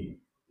us.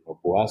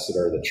 Blessed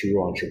are the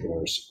true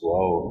entrepreneurs to go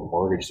out and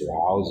mortgage their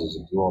houses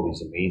and do all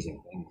these amazing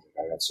things.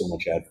 Like, I got so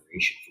much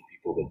admiration for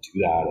people that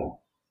do that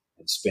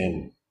and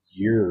spend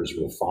years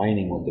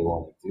refining what they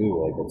want to do.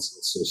 Like, it's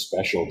so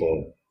special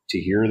to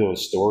hear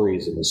those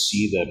stories and to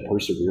see the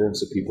perseverance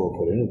that people have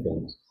put into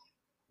things.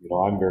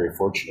 I'm very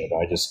fortunate.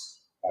 I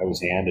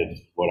was handed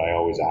what I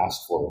always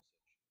asked for.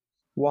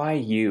 Why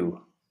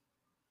you?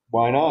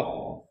 Why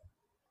not?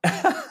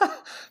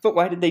 But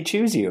why did they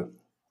choose you?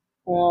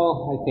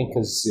 Well, I think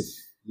because if,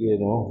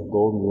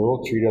 golden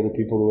rule, treat other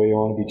people the way you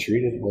want to be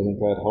treated. I think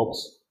that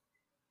helps.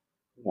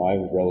 I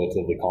was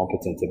relatively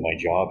competent in my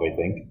job, I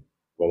think.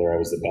 Whether I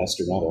was the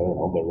best or not, I don't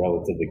know, but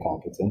relatively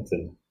competent,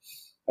 and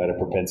had a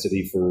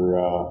propensity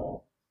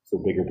for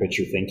bigger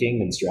picture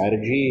thinking and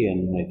strategy,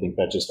 and I think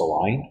that just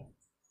aligned.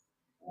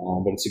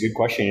 But it's a good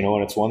question,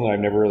 and it's one that I've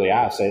never really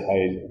asked.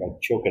 I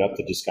choke it up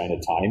to just kind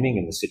of timing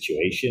and the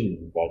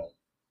situation, but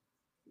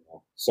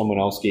someone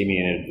else gave me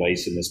an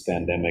advice in this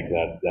pandemic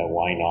that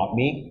why not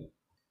me?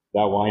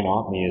 That why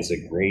not me is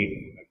a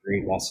great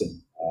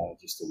lesson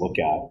just to look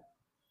at.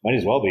 Might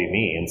as well be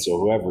me. And so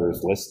whoever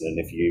is listening,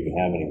 if you even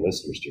have any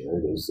listeners,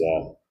 Jared, is...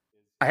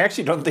 I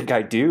actually don't think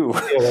I do.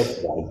 Yeah, that's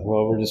fine.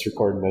 Well, we're just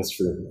recording this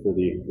for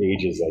the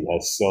ages, I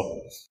guess.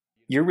 So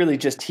You're really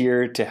just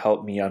here to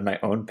help me on my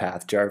own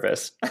path,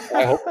 Jarvis.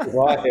 I hope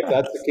not. If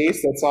that's the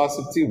case, that's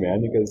awesome too,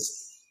 man.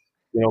 Because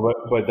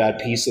but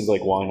that piece of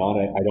like why not?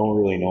 I don't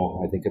really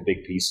know. I think a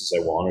big piece is I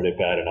wanted it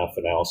bad enough,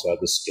 and I also had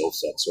the skill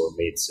set, so it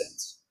made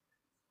sense.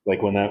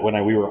 Like when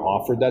we were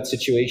offered that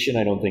situation,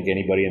 I don't think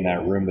anybody in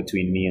that room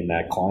between me and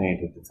that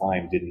client at the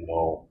time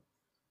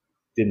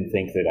didn't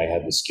think that I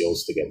had the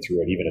skills to get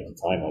through it. Even at the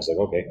time, I was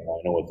like, okay, I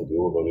know what to do.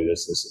 We'll go do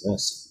this, this, and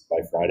this. By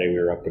Friday, we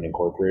were up and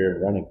incorporated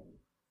and running.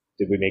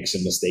 Did we make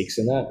some mistakes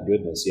in that?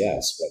 Goodness,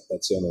 yes. But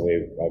that's the only way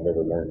I've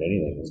ever learned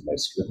anything is by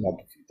screwing up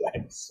a few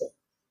times. So.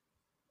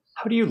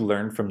 How do you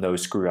learn from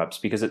those screw ups?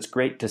 Because it's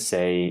great to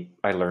say,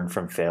 I learned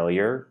from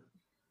failure.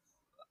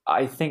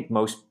 I think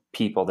most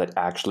people that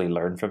actually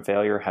learn from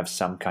failure have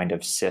some kind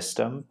of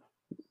system.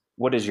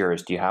 What is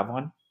yours? Do you have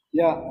one?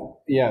 Yeah.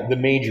 The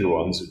major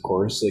ones, of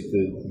course, like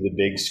the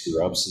big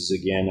screw ups is,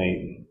 again,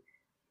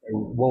 I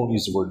won't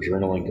use the word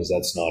journaling because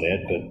that's not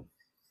it,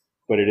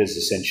 but it is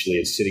essentially,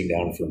 it's sitting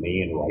down for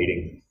me and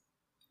writing.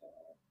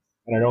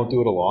 And I don't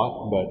do it a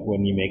lot, but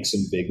when you make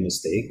some big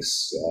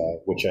mistakes,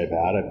 which we've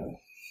had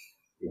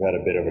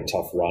a bit of a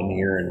tough run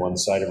here in one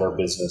side of our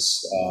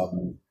business,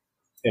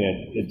 and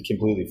it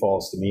completely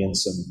falls to me in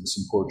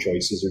some poor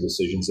choices or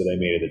decisions that I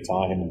made at the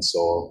time. And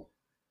so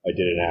I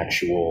did an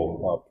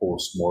actual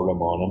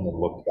post-mortem on them and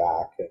looked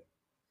back.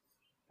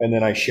 And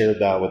then I shared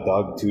that with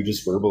Doug too,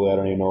 just verbally. I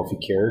don't even know if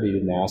he cared. He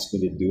didn't ask me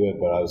to do it,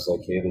 but I was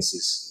like, hey, this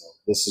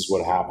is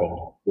what happened.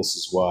 This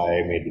is why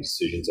I made the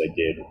decisions I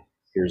did.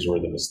 Here's where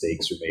the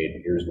mistakes are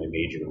made. Here's my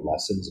major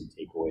lessons and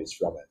takeaways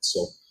from it.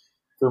 So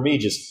for me,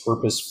 just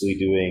purposefully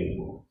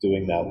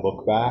doing that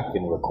look back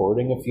and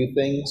recording a few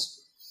things,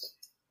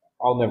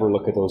 I'll never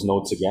look at those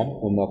notes again.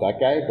 I'm not that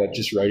guy, but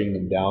just writing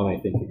them down, I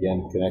think,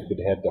 again, connected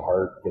head to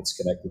heart, gets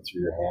connected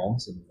through your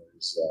hands, and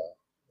there's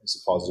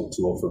a positive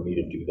tool for me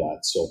to do that.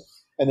 So,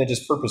 and then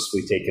just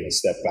purposefully taking a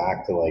step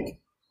back to like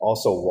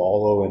also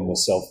wallow in the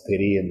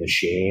self-pity and the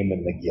shame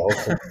and the guilt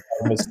of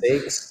our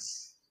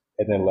mistakes,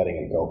 and then letting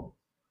it go.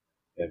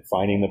 And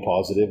finding the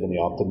positive and the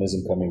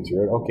optimism coming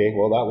through it. Okay,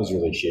 well, that was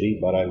really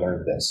shitty, but I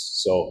learned this.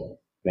 So,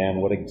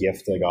 man, what a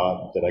gift I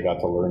got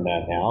to learn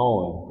that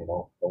now. And,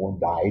 no one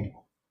died.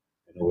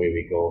 And away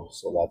we go.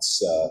 So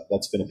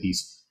that's been a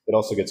piece. It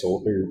also gets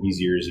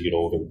easier as you get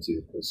older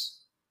too,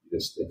 because you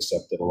just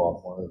accept it a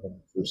lot more than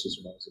versus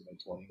when I was in my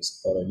 20s.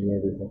 I thought I knew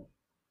everything.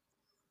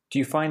 Do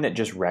you find that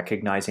just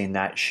recognizing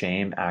that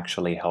shame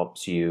actually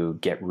helps you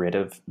get rid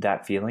of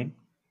that feeling?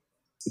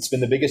 It's been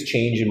the biggest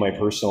change in my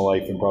personal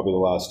life in probably the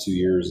last 2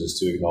 years, is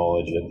to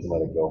acknowledge it and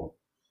let it go.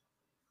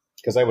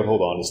 Because I would hold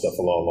on to stuff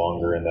a lot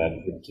longer, and that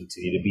would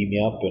continue to beat me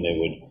up, and it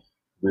would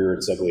rear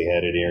its ugly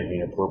head at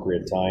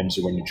inappropriate times,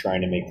 or when you're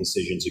trying to make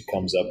decisions, it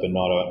comes up in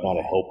not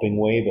a helping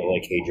way, but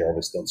like, hey,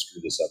 Jarvis, don't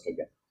screw this up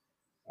again.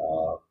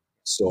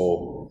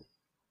 So,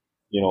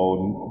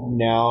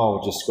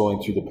 now just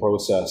going through the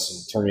process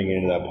and turning it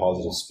into that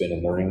positive spin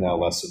and learning that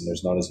lesson,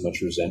 there's not as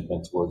much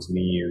resentment towards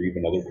me or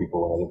even other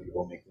people when other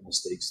people make the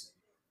mistakes.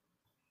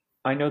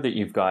 I know that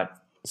you've got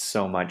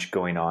so much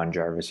going on,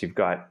 Jarvis. You've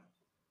got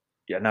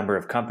a number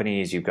of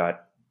companies. You've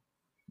got,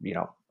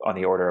 on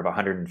the order of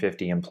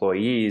 150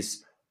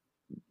 employees.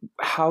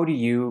 How do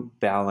you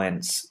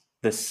balance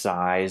the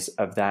size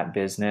of that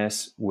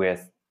business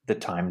with the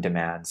time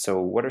demand?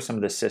 So what are some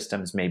of the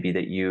systems maybe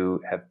that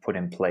you have put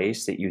in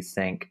place that you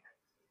think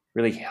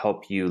really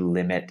help you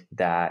limit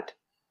that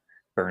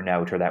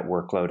burnout or that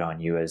workload on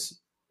you as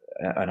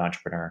an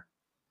entrepreneur?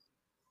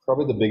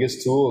 Probably the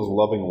biggest tool is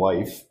loving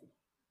life.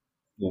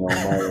 And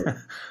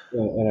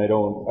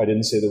I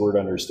didn't say the word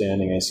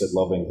understanding. I said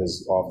loving,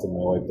 because often my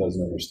wife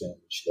doesn't understand.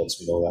 She lets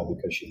me know that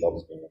because she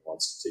loves me and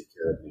wants to take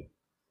care of me.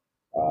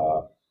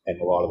 And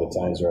a lot of the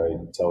times where I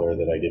tell her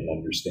that I didn't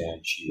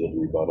understand, she would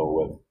rebuttal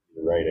with,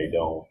 you're right, I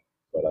don't,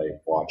 but I'm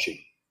watching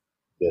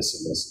this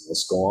and this and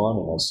this go on,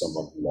 and as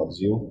someone who loves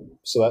you.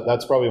 So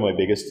that's probably my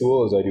biggest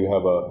tool, is I do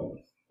have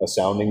a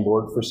sounding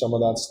board for some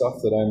of that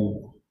stuff that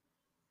I'm,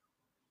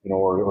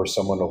 or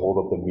someone to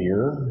hold up the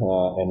mirror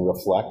and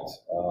reflect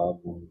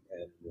and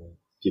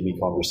give me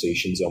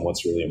conversations on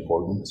what's really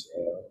important.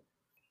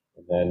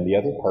 And then the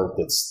other part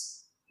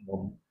that's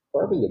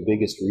probably the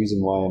biggest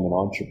reason why I'm an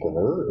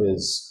entrepreneur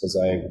is because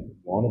I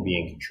want to be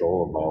in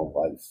control of my own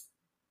life.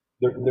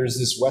 There's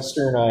this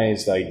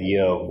westernized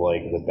idea of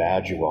like the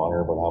badge of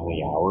honor about how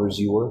many hours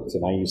you worked,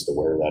 and I used to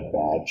wear that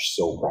badge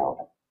so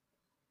proud.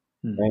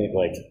 Right?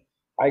 Like,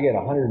 I get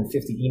 150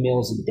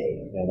 emails a day,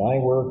 and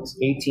I worked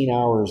 18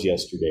 hours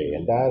yesterday,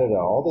 and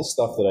all this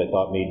stuff that I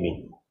thought made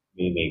me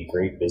a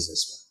great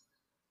businessman.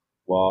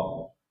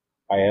 Well,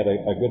 I had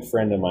a good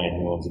friend of mine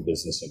who owns a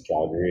business in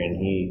Calgary, and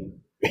he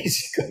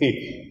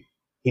basically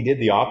he did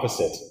the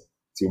opposite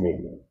to me.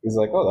 He's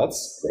like, "Oh,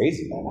 that's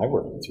crazy, man! I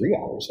worked 3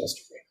 hours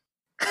yesterday.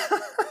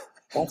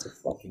 That's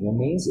fucking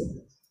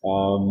amazing."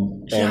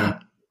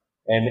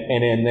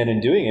 And then in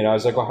doing it, I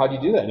was like, well, how do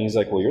you do that? And he's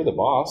like, well, you're the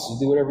boss. You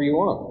do whatever you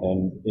want.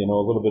 And,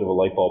 a little bit of a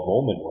light bulb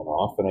moment went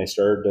off, and I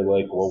started to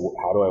like, well,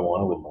 how do I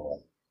want to live my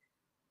life?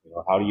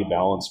 How do you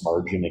balance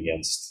margin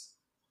against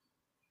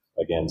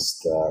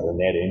against or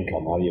net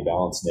income. How do you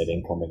balance net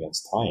income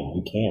against time?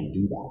 You can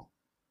do that,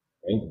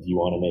 right? Do you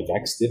want to make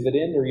X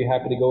dividend, or are you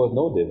happy to go with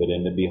no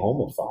dividend and be home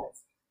at 5?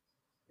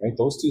 Right?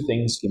 Those two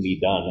things can be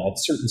done at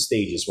certain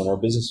stages. When our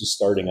business was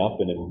starting up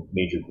and in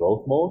major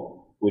growth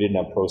mode, we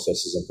didn't have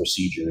processes and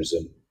procedures.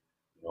 And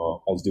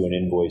I was doing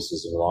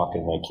invoices and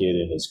rocking my kid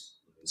in his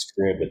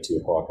crib at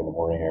 2:00 in the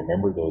morning. I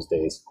remember those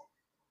days.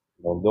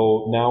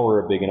 Though now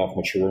we're a big enough,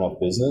 mature enough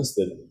business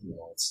that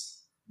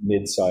it's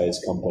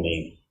mid-sized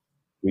company.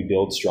 We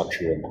build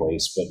structure in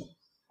place, but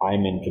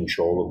I'm in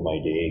control of my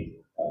day,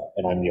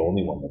 and I'm the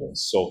only one that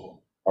is.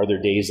 So, are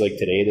there days like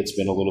today that's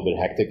been a little bit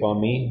hectic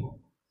on me?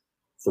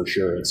 For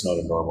sure, it's not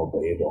a normal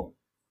day though.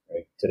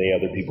 Right? Today,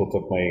 other people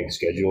took my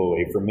schedule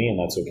away from me, and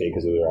that's okay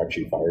because there were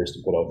actually fires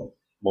to put out.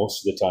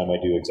 Most of the time, I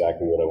do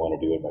exactly what I want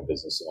to do in my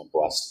business, and I'm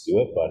blessed to do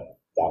it. But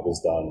that was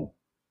done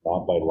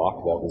not by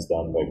luck; that was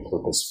done by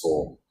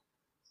purposeful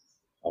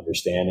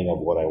understanding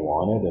of what I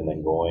wanted, and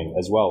then going,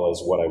 as well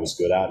as what I was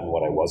good at and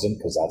what I wasn't,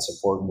 because that's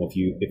important. If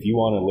you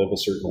want to live a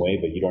certain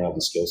way, but you don't have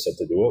the skill set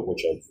to do it,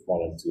 which I've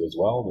run into as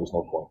well, there's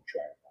no point in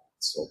trying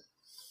that. So,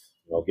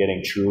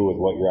 getting true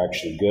with what you're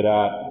actually good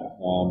at,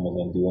 and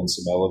then doing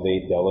some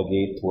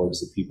delegate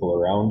towards the people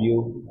around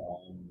you.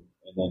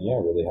 And then,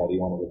 really, how do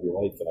you want to live your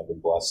life? And I've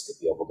been blessed to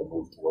be able to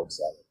move towards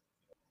that.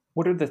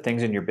 What are the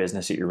things in your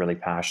business that you're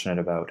really passionate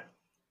about?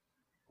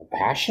 I'm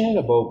passionate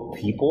about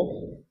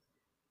people,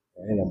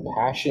 and I'm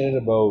passionate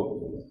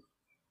about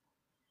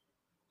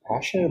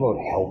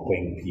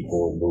helping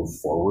people move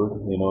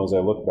forward. As I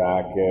look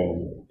back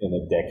in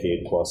a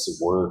decade plus of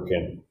work,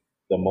 and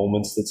the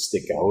moments that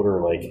stick out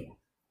are like,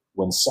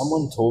 when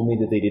someone told me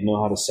that they didn't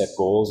know how to set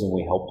goals and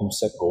we helped them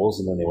set goals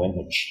and then they went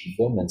and achieved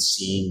them, and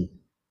seeing,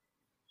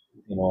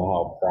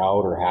 how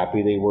proud or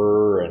happy they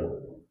were.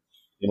 And,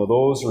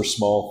 those were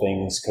small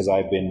things, because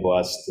I've been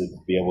blessed to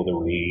be able to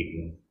read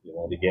and,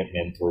 to get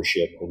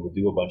mentorship and to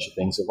do a bunch of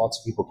things that lots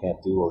of people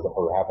can't do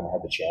or haven't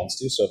had the chance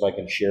to. So if I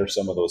can share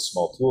some of those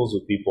small tools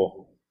with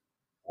people,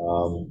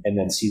 and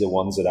then see the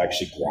ones that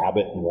actually grab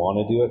it and want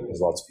to do it,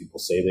 because lots of people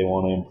say they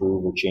want to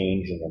improve or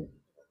change, and then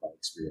my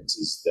experience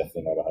is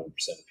definitely not 100%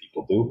 of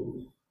people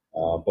do.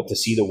 But to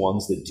see the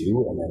ones that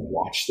do and then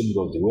watch them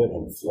go do it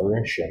and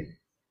flourish, and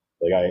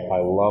I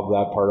love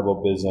that part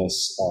about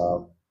business.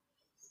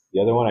 The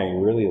other one, I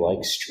really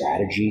like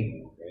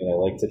strategy. Right? I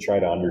like to try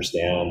to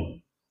understand,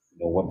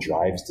 what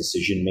drives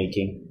decision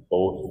making,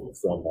 both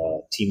from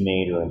a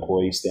teammate or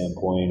employee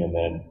standpoint, and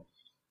then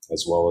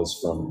as well as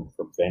from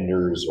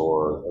vendors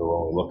or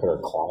when we look at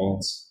our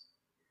clients.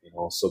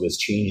 So this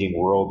changing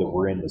world that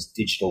we're in, this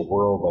digital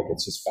world,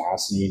 it's just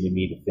fascinating to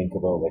me to think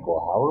about,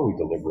 how are we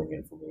delivering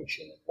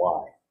information and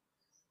why?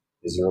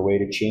 Is there a way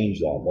to change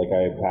that?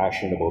 I'm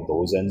passionate about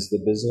those ends of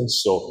the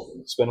business. So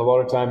spend a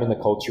lot of time in the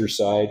culture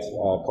side,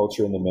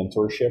 culture and the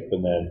mentorship,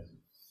 and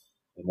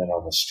then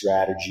on the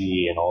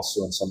strategy, and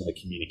also in some of the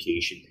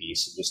communication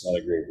piece. I'm just not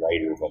a great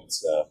writer, but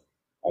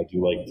I do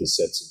like to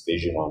set some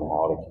vision on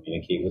how to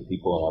communicate with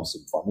people and have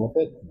some fun with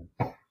it.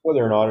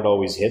 Whether or not it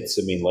always hits,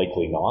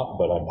 likely not,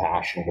 but I'm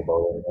passionate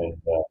about it,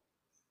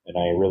 and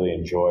I really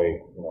enjoy,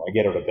 I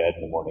get out of bed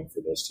in the morning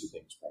for those two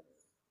things primarily.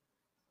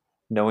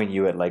 Knowing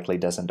you, it likely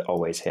doesn't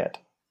always hit.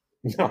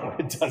 No,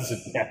 it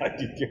doesn't. Yeah, I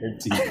can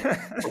guarantee.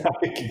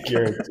 I can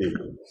guarantee.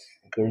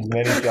 There's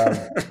many times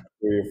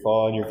where you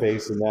fall on your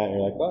face and that, and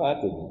you're like, well,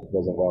 that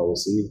wasn't well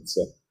received.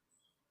 So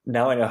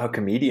now I know how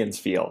comedians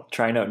feel,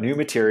 trying out new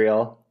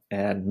material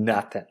and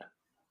nothing.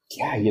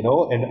 Yeah,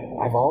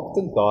 and I've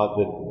often thought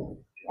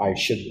that I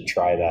should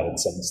try that at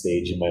some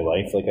stage in my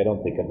life. I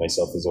don't think of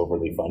myself as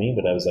overly funny,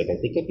 but I was like, I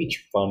think it'd be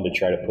fun to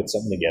try to put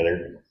something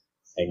together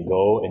and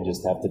go and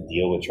just have to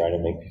deal with trying to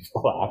make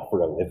people laugh for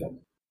a living.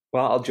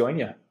 Well, I'll join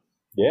you.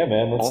 Yeah,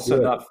 man. Let's also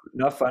do it.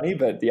 Not funny,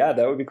 but yeah,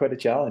 that would be quite a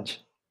challenge.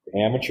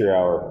 Amateur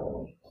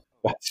hour.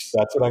 That's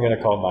what I'm going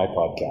to call my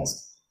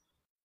podcast.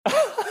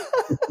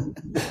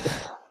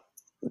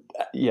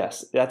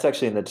 Yes, that's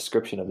actually in the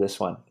description of this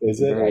one.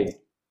 Is it? Right.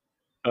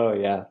 Oh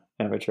yeah,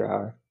 amateur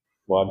hour.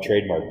 Well, I'm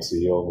trademarked, so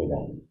you owe me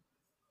now.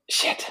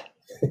 Shit.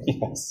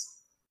 Yes.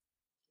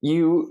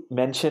 You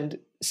mentioned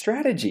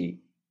strategy,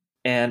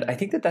 and I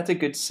think that that's a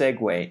good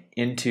segue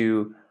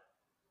into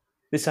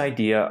this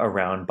idea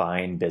around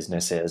buying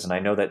businesses. And I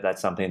know that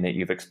that's something that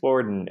you've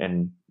explored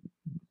and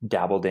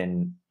dabbled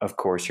in, of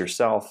course,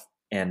 yourself.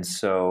 And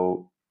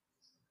so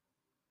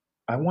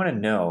I want to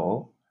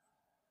know,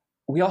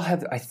 we all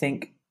have, I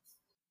think,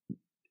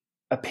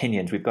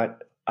 opinions. We've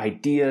got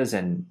ideas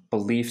and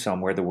beliefs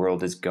on where the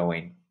world is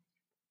going,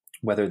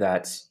 whether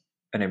that's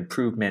an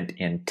improvement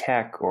in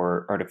tech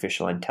or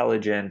artificial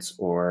intelligence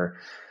or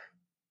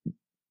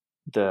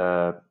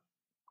the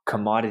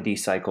commodity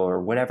cycle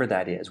or whatever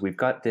that is. We've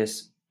got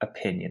this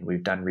opinion.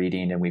 We've done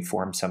reading and we've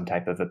formed some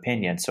type of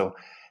opinion. So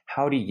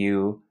how do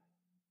you,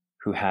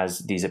 who has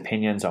these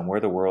opinions on where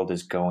the world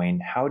is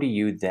going, how do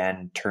you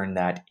then turn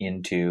that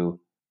into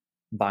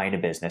buying a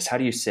business? How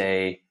do you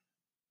say,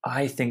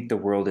 I think the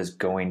world is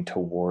going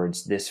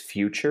towards this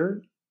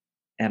future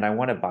and I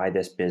want to buy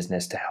this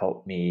business to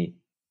help me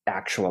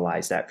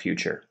actualize that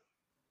future?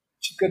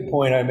 It's a good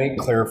point. I may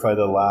clarify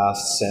the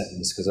last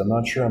sentence because I'm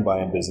not sure I'm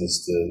buying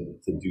business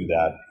to do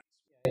that.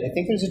 I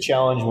think there's a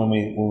challenge when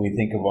we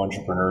think of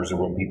entrepreneurs,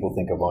 or when people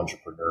think of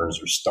entrepreneurs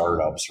or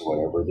startups or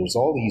whatever. There's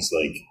all these,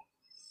 like,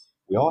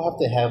 we all have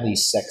to have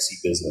these sexy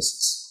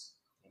businesses.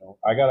 How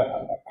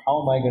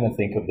am I going to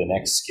think of the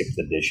next Skip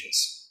the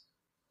Dishes,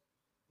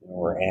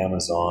 or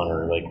Amazon,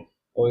 or like,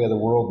 oh yeah, the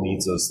world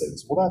needs those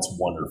things. Well, that's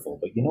wonderful,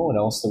 but you know what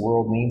else the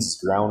world needs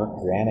is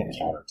granite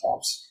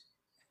countertops.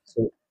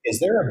 So is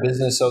there a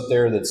business out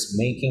there that's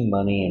making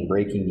money and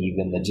breaking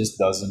even that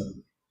just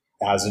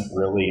hasn't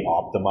really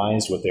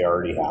optimized what they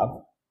already have?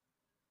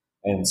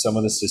 And some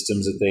of the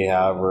systems that they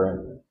have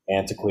are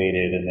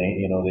antiquated, and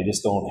they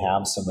just don't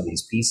have some of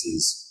these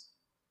pieces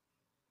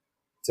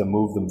to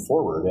move them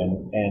forward.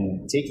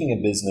 And taking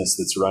a business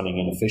that's running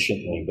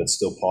inefficiently but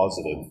still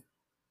positive,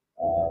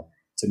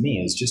 to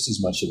me, is just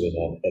as much of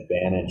an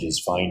advantage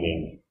as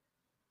finding,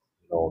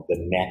 the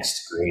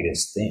next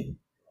greatest thing.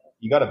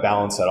 You got to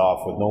balance that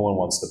off with, no one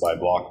wants to buy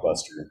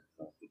Blockbuster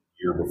the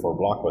year before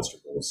Blockbuster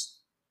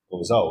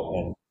goes out.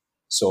 And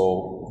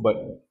so, but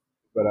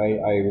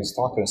I was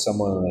talking to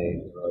someone, and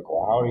they were like,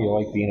 well, how do you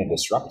like being a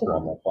disruptor?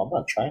 I'm like, well, I'm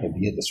not trying to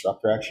be a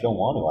disruptor. I actually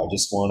don't want to. I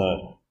just want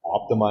to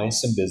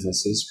optimize some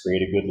businesses,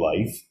 create a good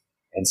life,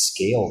 and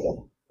scale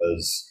them,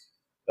 because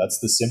that's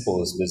the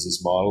simplest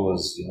business model.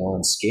 Is,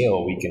 in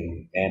scale, we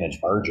can manage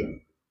margin,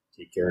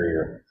 take care of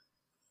your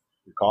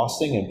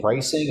costing and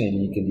pricing,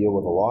 and you can deal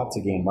with a lot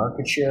to gain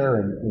market share.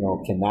 And,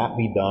 can that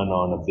be done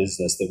on a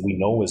business that we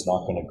know is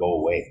not going to go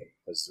away?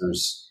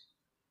 Because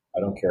I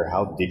don't care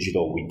how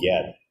digital we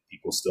get,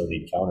 people still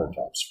need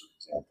countertops, for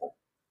example,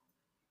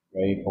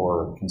 right?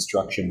 Or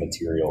construction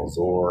materials,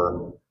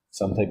 or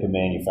some type of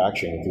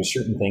manufacturing. There's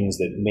certain things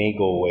that may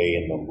go away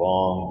in the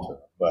long term,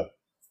 but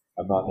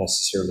I'm not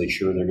necessarily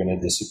sure they're going to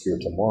disappear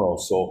tomorrow.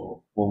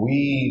 So when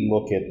we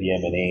look at the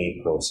M&A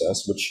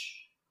process, which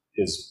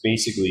is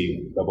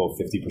basically about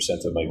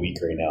 50% of my week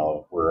right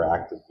now, we're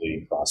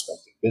actively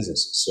prospecting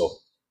businesses. So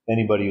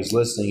anybody who's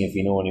listening, if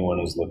you know anyone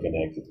who's looking to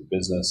exit their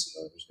business,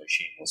 there's my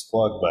shameless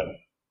plug, but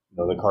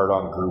the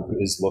Cardon Group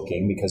is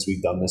looking, because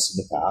we've done this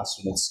in the past,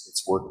 and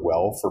it's worked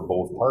well for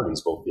both parties,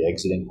 both the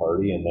exiting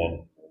party, and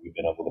then we've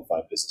been able to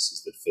find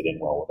businesses that fit in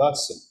well with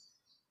us and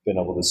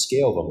been able to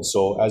scale them.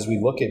 So as we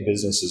look at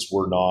businesses,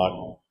 we're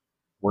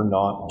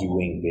not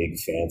doing big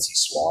fancy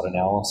SWOT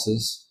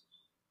analysis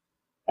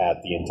at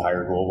the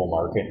entire global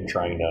market and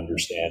trying to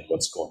understand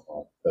what's going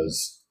on.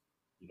 Because,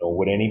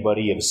 would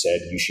anybody have said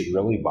you should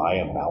really buy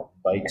a mountain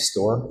bike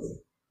store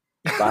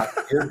last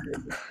year?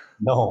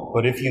 No,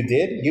 but if you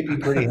did, you'd be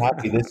pretty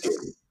happy this year,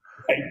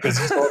 right? Because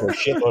you sold a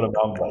shitload of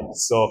mountain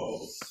bikes.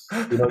 So,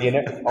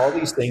 all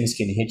these things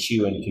can hit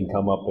you and can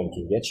come up and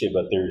can get you,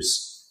 but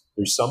there's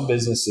some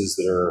businesses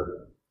that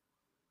are,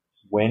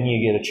 when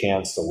you get a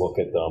chance to look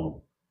at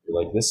them,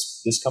 you're like,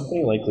 this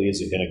company likely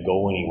isn't going to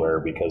go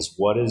anywhere, because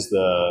what's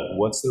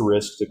the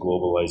risk to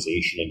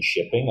globalization and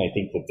shipping? I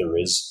think that there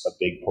is a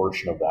big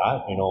portion of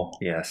that.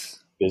 Yes.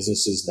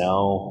 Businesses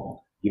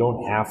now, you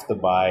don't have to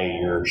buy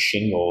your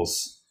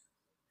shingles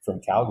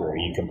from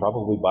Calgary. You can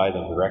probably buy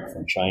them direct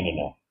from China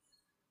now.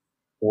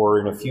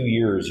 Or in a few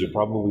years, you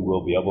probably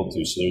will be able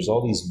to. So there's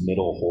all these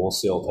middle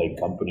wholesale type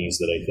companies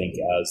that I think,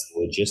 as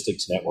the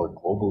logistics network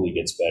globally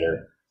gets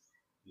better,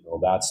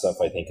 that stuff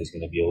I think is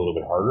going to be a little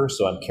bit harder.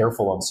 So I'm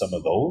careful on some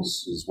of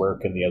those. Is where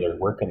can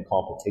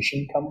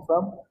competition come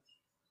from?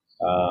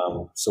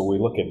 So we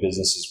look at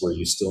businesses where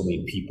you still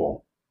need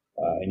people,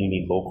 and you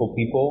need local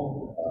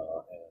people.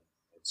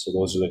 And so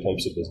those are the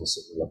types of business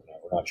that we're looking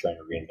at. We're not trying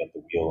to reinvent the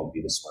wheel and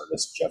be the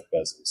smartest Jeff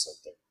Bezos out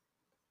there.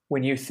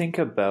 When you think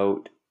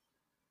about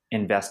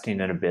investing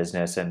in a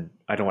business, and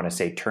I don't want to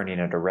say turning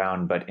it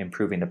around, but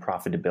improving the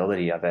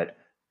profitability of it,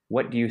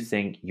 what do you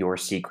think your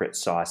secret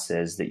sauce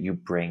is that you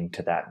bring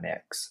to that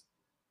mix?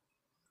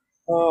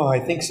 Oh, I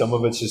think some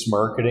of it's just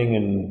marketing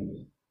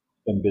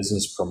and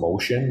business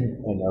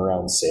promotion and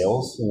around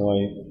sales.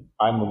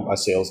 I'm a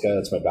sales guy.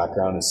 That's my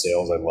background, is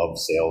sales. I love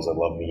sales. I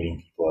love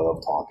meeting people. I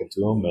love talking to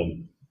them.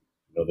 And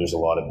there's a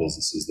lot of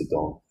businesses that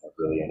don't have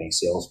really any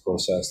sales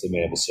process. They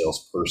may have a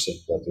salesperson,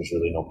 but there's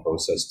really no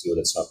process to it.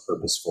 It's not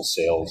purposeful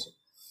sales.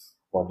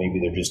 Or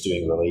maybe they're just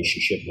doing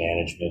relationship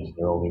management, and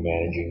they're only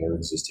managing their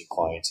existing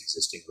clients,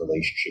 existing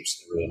relationships.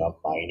 They're really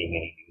not mining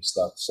any new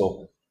stuff.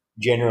 So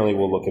generally,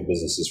 we'll look at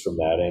businesses from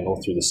that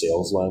angle, through the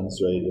sales lens,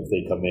 right? If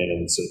they come in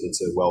and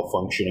it's a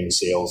well-functioning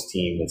sales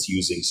team that's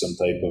using some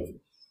type of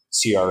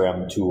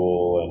CRM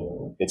tool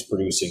and it's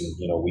producing,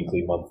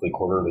 weekly, monthly,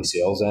 quarterly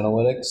sales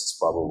analytics, it's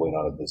probably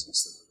not a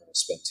business that we're going to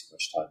spend too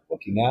much time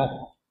looking at.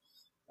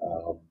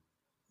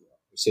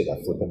 We say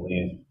that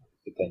flippantly,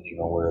 depending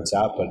on where it's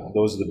at, but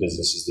those are the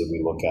businesses that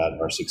we look at.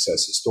 And our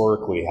success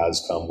historically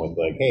has come with,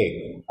 like,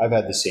 hey, I've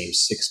had the same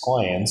 6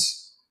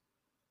 clients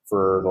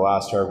for the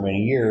last however many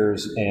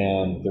years,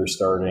 and they're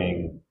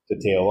starting to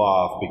tail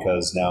off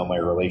because now my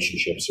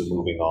relationships are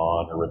moving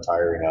on or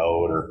retiring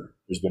out, or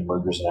there's been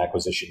mergers and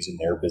acquisitions in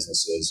their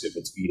businesses if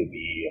it's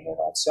B2B and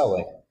they're not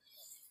selling.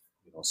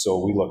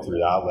 So we look through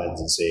that lens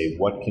and say,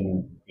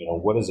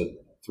 what is it?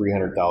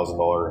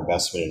 $300,000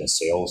 investment in a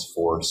sales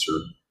force or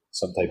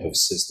some type of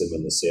system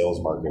in the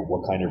sales market,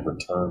 what kind of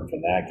return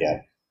can that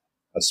get?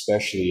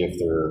 Especially if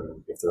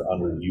they're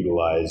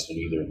underutilized in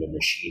either the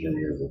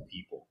machinery or the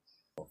people.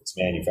 If it's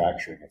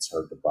manufacturing, it's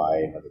hard to buy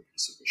another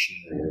piece of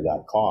machinery, or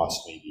that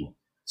cost may be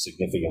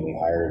significantly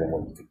higher than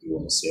what you could do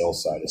on the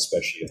sales side,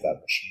 especially if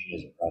that machine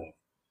isn't running.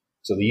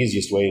 So the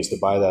easiest way is to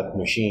buy that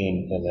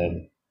machine and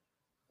then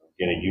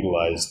get it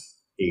utilized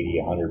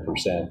 80,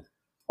 100%.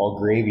 All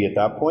gravy at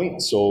that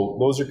point. So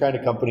those are kind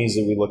of companies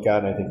that we look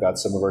at, and I think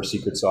that's some of our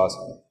secret sauce.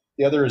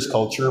 The other is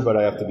culture, but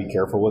I have to be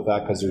careful with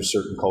that because there's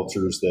certain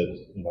cultures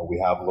that, we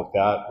have looked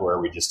at where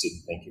we just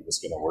didn't think it was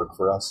going to work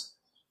for us.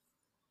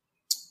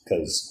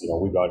 Because,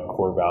 we've got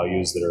core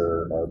values that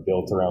are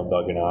built around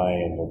Doug and I,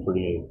 and they're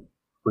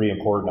pretty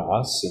important to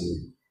us.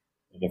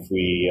 And if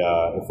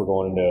we're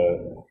going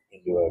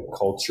into a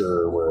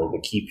culture where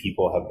the key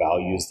people have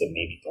values that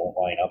maybe don't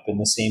line up in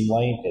the same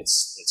light,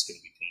 it's going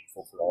to be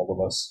painful for all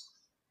of us.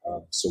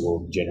 So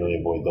we'll generally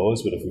avoid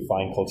those. But if we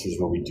find cultures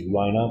where we do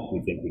line up, we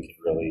think we can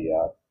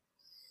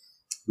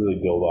really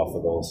build off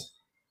of those.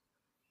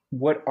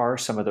 What are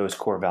some of those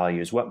core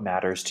values? What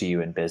matters to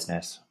you in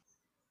business?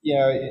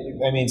 Yeah,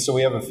 so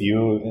we have a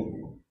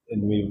few,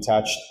 and we've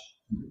attached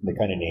the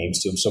kind of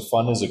names to them. So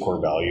fun is a core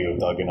value of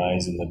Doug and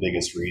I's, and the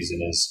biggest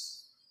reason is,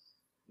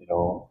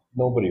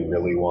 nobody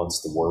really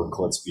wants to work,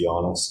 let's be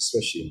honest,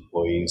 especially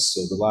employees.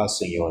 So the last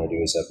thing you want to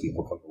do is have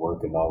people come to work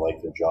and not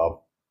like their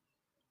job.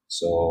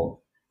 So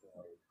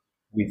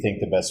we think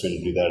the best way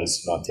to do that is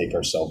to not take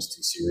ourselves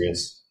too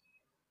serious.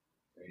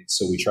 Right?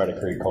 So we try to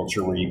create a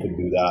culture where you can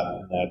do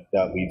that, and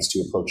that leads to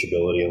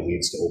approachability. It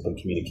leads to open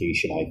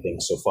communication, I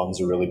think. So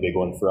fun's a really big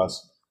one for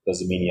us.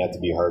 Doesn't mean you have to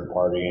be hard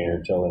partying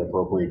or telling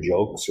inappropriate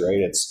jokes, right?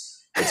 It's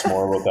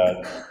more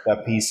about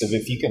that piece of,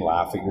 if you can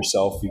laugh at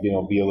yourself,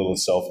 be a little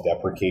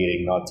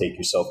self-deprecating, not take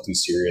yourself too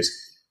serious.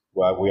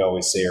 Well, we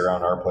always say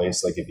around our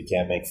place, like, if you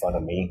can't make fun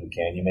of me, who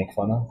can you make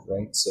fun of,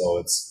 right?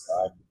 So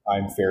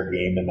I'm fair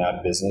game in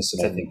that business,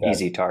 and it's I think an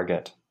easy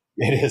target.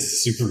 It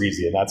is super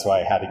easy, and that's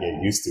why I had to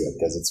get used to it,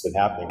 because it's been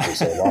happening for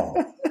so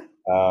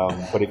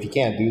long. But if you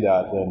can't do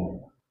that,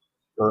 then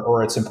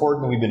or it's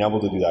important that we've been able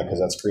to do that, because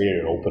that's created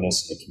an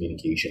openness and a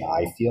communication,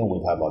 I feel, and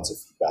we've had lots of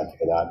feedback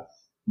into that.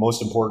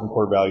 Most important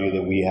core value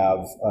that we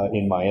have,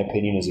 in my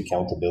opinion, is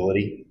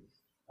accountability.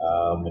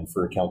 And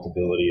for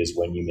accountability is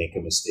when you make a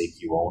mistake,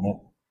 you own it.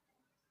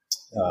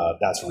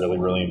 That's really,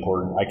 really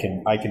important.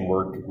 I can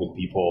work with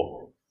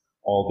people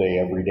all day,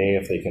 every day,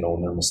 if they can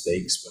own their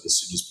mistakes. But as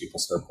soon as people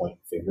start pointing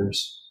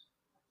fingers,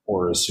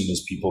 or as soon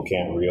as people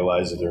can't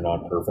realize that they're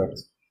not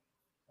perfect,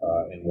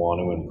 and want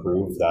to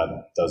improve,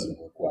 that doesn't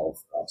work well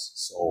for us.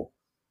 So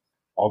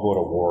I'll go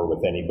to war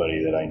with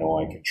anybody that I know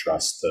I can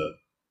trust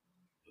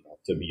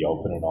to be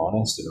open and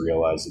honest and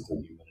realize that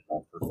they're human and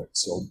not perfect.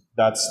 So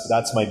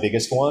that's my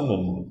biggest one.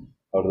 And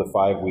out of the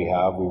 5 we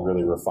have, we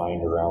really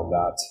refined around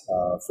that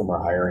from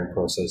our hiring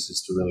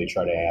processes to really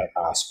try to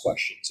ask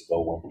questions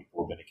about when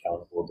people have been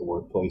accountable at the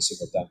workplace and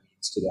what that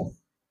means to them.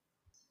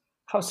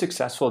 How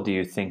successful do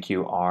you think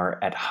you are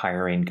at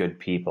hiring good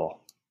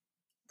people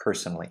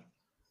personally?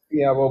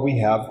 Yeah, well, we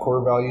have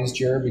core values,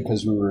 Jared,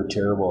 because we were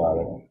terrible at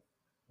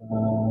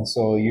it.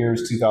 So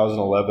years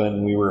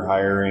 2011, we were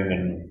hiring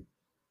and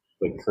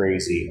like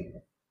crazy,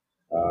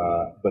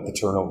 but the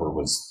turnover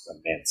was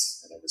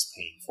immense and it was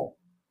painful.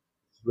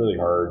 It was really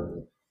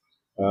hard.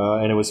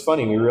 And it was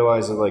funny. We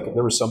realized that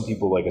there were some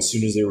people, as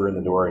soon as they were in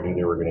the door, I knew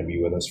they were going to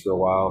be with us for a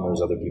while. And there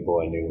was other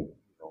people I knew,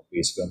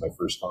 basically on my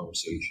first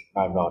conversation.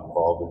 I'm not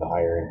involved in the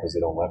hiring because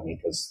they don't let me,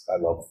 because I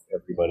love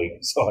everybody.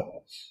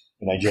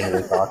 And I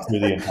generally talk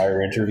through the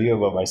entire interview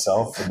about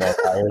myself and then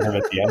hire them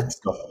at the end.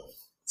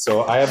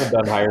 So I haven't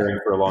done hiring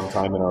for a long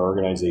time in our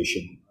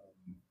organization.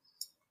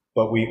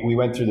 But we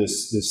went through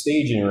this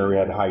stage where we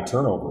had high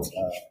turnover,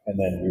 and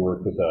then we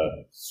worked with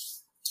a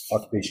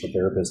occupational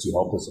therapist who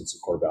helped us on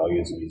some core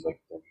values, and he's like,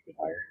 "Well, you've been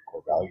hiring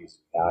core values."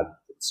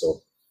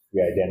 So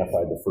we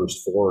identified the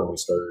first 4, and we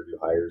started to do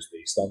hires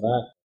based on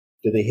that.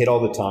 Do they hit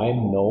all the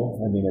time? No.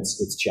 I mean,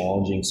 it's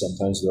challenging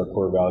sometimes with our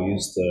core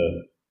values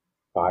to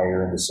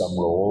hire into some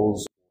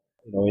roles.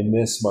 In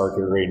this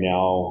market right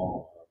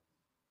now,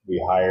 we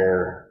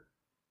hire,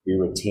 we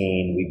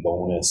retain, we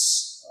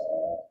bonus.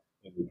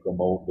 And we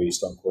promote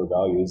based on core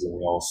values, and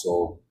we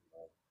also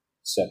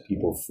set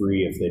people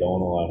free if they don't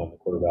align on the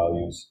core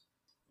values.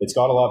 It's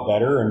got a lot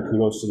better, and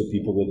kudos to the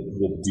people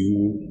that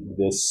do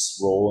this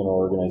role in our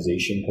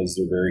organization, because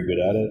they're very good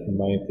at it, in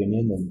my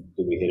opinion. And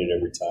do we hit it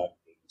every time?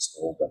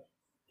 No, but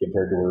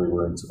compared to where we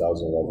were in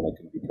 2011, I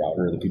couldn't be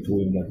prouder of the people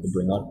we've been able to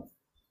bring on.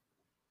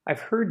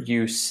 I've heard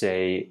you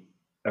say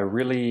a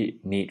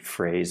really neat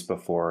phrase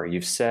before.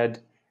 You've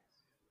said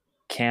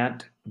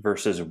can't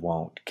versus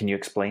won't. Can you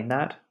explain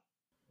that?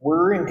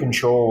 We're in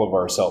control of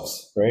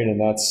ourselves, right? And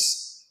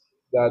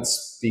that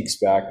speaks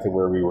back to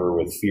where we were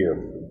with fear,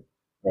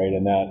 right?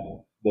 And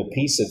that the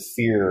piece of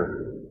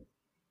fear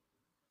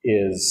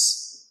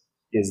is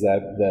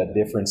that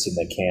difference in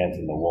the can't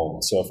and the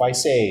won't. So if I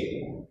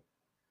say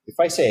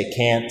I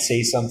can't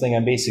say something,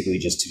 I'm basically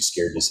just too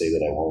scared to say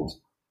that I won't,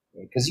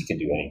 because you can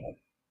do anything.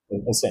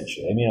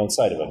 essentially. I mean,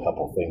 outside of a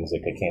couple things,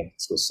 like I can't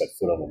go set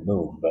foot on the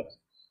moon, but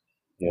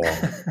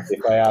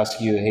if I ask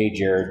you, hey,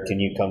 Jared, can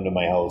you come to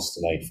my house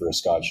tonight for a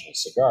scotch and a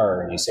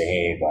cigar? And you say,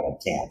 hey, but I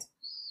can't.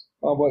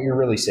 Well, what you're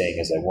really saying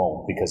is I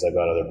won't because I've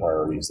got other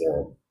priorities that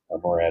are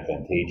more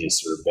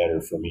advantageous or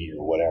better for me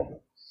or whatever.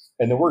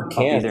 And the word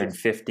can't. I'll be there in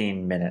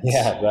 15 minutes.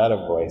 Yeah, that a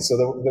boy. So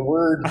the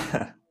word,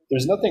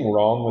 there's nothing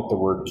wrong with the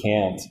word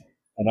can't.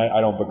 And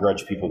I don't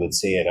begrudge people that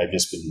say it. I've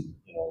just been,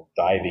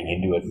 diving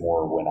into it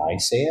more when I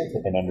say it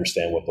and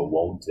understand what the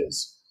won't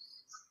is.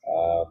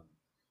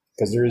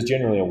 Because there is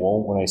generally a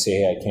won't when I say,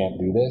 hey, I can't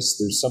do this.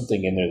 There's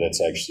something in there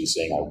that's actually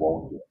saying I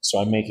won't do it. So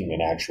I'm making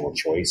an actual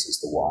choice as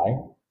to why.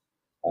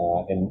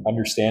 And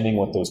understanding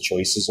what those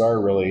choices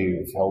are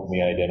really helped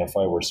me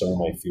identify where some of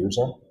my fears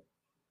are.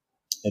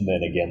 And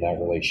then again, that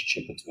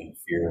relationship between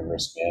fear and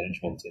risk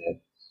management in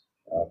it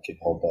can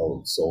help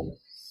out. So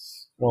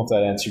I don't know if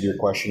that answered your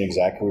question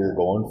exactly what you're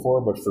going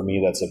for, but for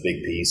me, that's a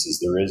big piece.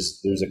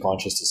 There's a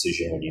conscious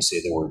decision when you say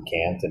the word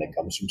can't and it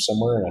comes from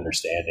somewhere, and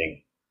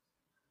understanding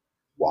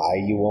why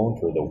you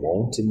won't or the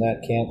won't in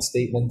that can't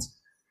statement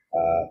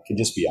can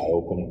just be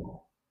eye-opening.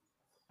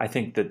 I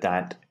think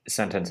that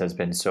sentence has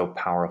been so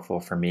powerful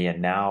for me.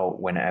 And now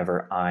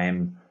whenever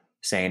I'm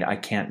saying I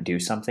can't do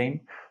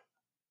something,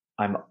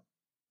 I'm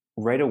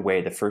right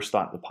away, the first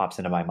thought that pops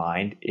into my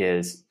mind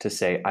is to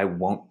say, I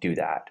won't do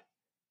that.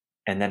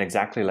 And then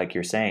exactly like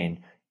you're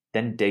saying,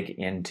 then dig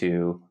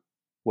into,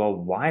 well,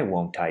 why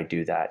won't I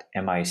do that?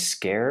 Am I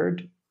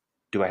scared?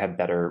 Do I have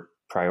better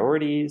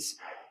priorities?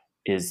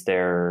 Is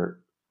there,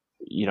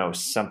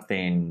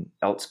 something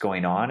else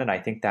going on? And I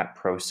think that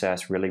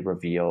process really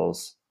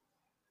reveals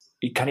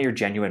kind of your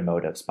genuine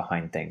motives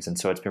behind things. And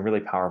so it's been really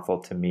powerful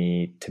to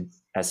me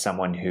as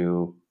someone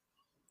who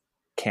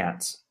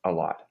can'ts a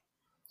lot.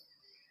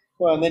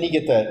 Well, and then you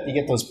get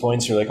those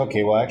points where you're like,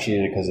 okay, well,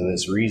 actually, because of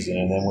this reason.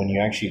 And then when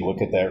you actually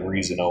look at that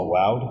reason out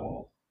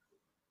loud,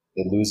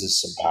 it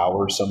loses some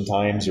power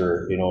sometimes,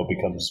 or, it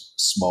becomes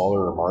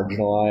smaller or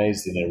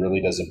marginalized, and it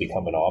really doesn't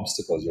become an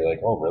obstacle. You're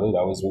like, oh, really?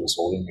 That was what was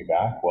holding me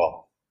back?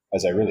 Well,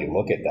 as I really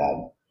look at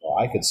that,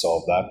 I could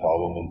solve that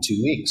problem in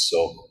 2 weeks.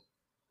 So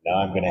now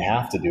I'm going to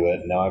have to do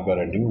it. Now I've got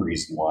a new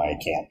reason why I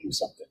can't do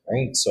something,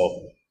 right?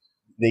 So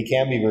they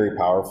can be very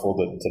powerful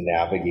to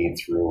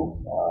navigate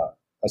through,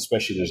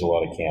 especially there's a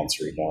lot of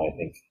cancer right now, I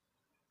think.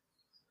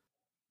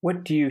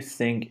 What do you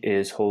think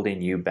is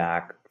holding you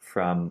back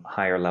from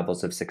higher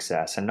levels of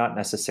success? And not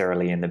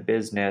necessarily in the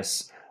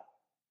business,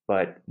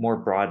 but more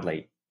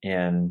broadly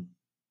in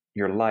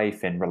your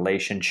life and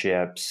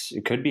relationships.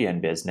 It could be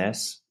in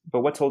business,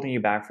 but what's holding you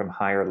back from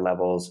higher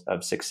levels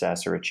of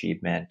success or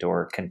achievement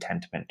or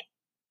contentment?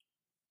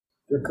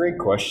 A great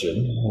question.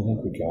 I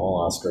think we can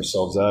all ask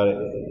ourselves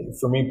that.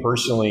 For me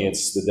personally,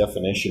 it's the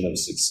definition of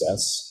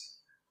success.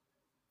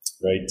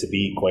 Right, to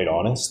be quite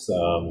honest,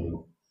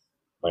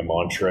 my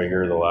mantra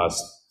here the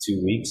last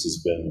 2 weeks has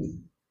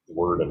been the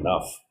word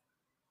enough.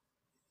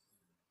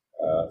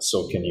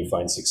 So can you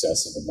find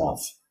success in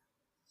enough?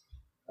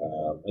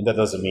 And that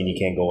doesn't mean you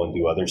can't go and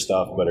do other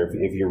stuff, but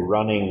if you're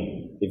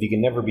running, if you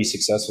can never be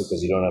successful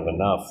because you don't have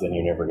enough, then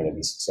you're never going to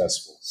be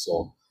successful.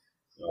 So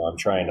I'm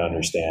trying to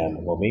understand,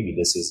 well, maybe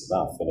this is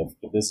enough. And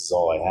if this is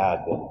all I had,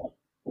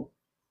 then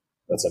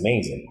that's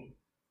amazing.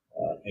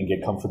 And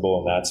get comfortable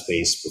in that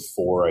space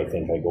before I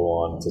think I go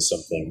on to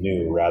something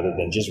new, rather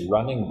than just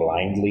running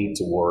blindly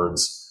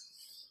towards,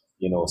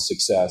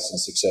 success, and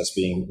success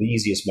being the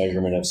easiest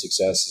measurement of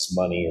success is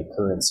money or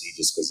currency,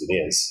 just because it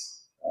is.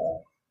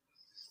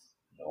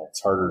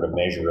 It's harder to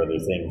measure other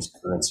things.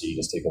 Currency, you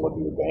just take a look at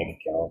your bank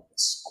account.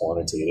 It's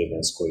quantitative and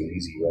it's quite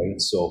easy,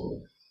 right? So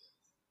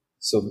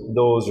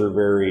those are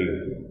very,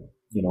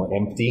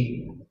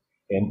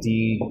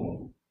 empty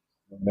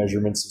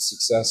measurements of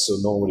success. So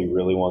nobody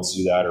really wants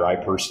to do that, or I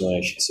personally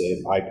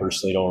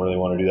don't really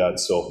want to do that.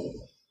 So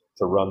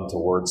to run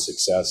towards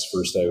success,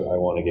 first I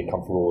want to get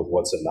comfortable with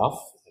what's enough.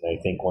 And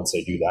I think once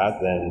I do that,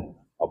 then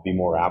I'll be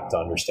more apt to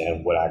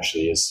understand what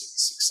actually is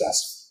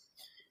success.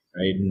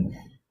 Right.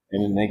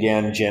 And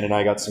again, Jen and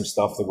I got some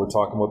stuff that we're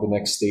talking about the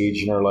next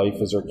stage in our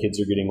life as our kids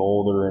are getting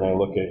older. And I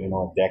look at,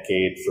 a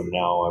decade from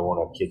now, I want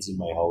to have kids in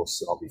my house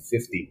and I'll be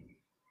 50.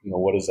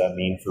 What does that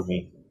mean for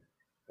me?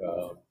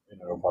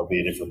 It'll probably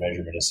be a different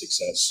measurement of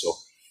success. So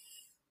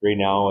right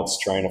now it's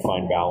trying to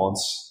find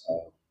balance.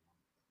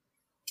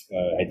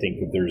 I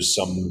think that there's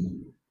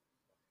some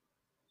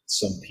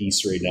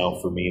piece right now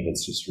for me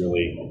that's just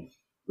really,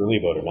 really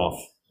about enough.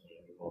 I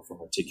don't know if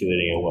I'm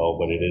articulating it well,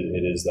 but it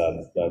is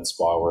that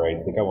spot where I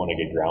think I want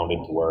to get grounded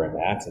to where I'm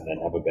at and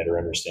then have a better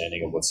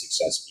understanding of what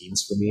success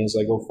means for me as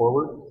I go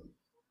forward,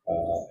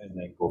 and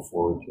then go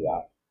forward to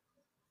that.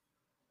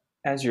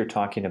 As you're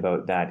talking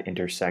about that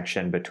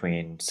intersection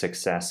between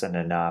success and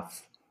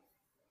enough,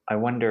 I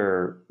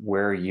wonder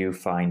where you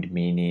find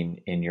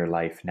meaning in your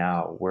life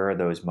now. Where are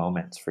those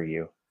moments for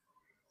you?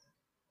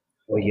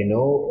 Well,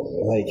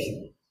 like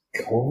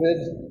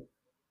COVID,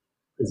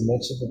 as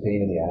much of a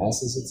pain in the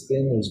ass as it's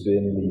been, there's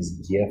been these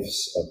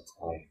gifts of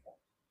time.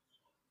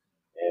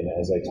 And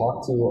as I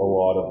talk to a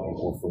lot of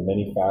people from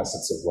many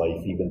facets of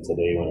life, even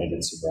today when I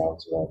did some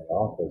rounds around the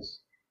office,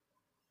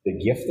 the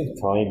gift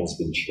of time has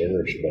been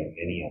cherished by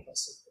many of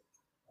us.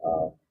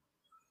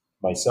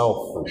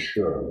 Myself, for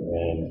sure.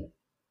 And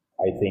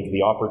I think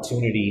the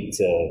opportunity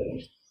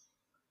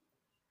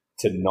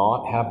to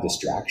not have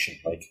distraction,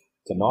 like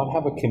to not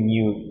have a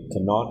commute,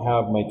 to not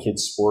have my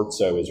kids' sports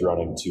I was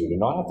running to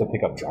not have to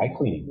pick up dry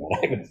cleaning. I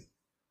haven't,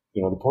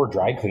 the poor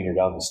dry cleaner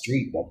down the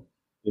street, but,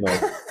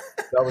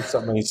 that was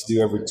something I used to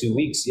do every 2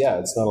 weeks. Yeah,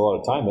 it's not a lot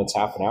of time. That's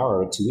half an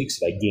hour or 2 weeks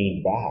that I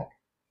gained back,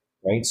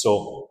 right?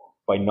 So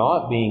by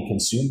not being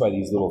consumed by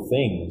these little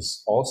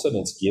things, all of a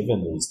sudden it's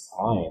given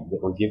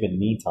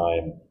me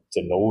time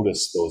to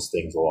notice those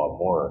things a lot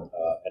more.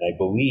 And I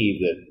believe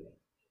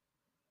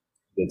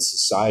that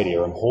society,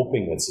 or I'm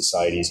hoping that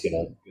society is going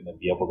to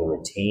be able to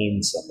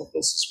retain some of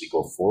this as we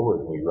go forward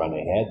and we run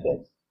ahead,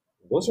 that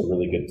those are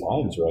really good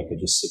times where I could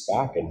just sit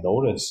back and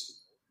notice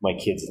my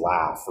kids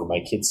laugh, or my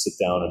kids sit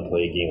down and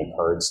play a game of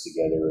cards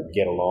together and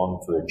get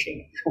along for a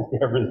change, or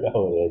whatever the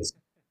hell it is.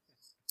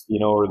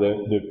 Or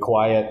the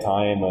quiet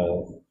time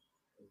of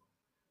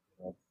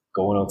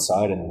going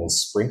outside and the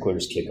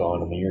sprinklers kick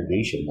on and the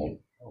irrigation. Like,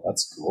 oh,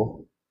 that's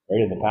cool. Right?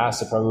 In the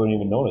past, I probably wouldn't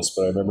even notice,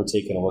 but I remember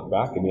taking a look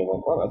back and being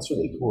like, wow, that's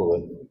really cool.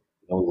 And,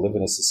 we live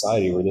in a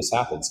society where this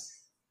happens.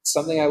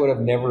 Something I would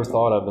have never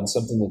thought of, and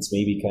something that's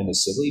maybe kind of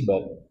silly,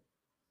 but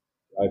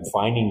I'm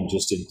finding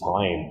just in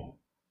time,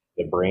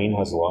 the brain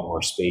has a lot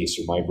more space,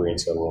 or my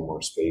brain's got a little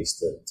more space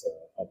to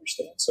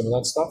understand some of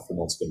that stuff. And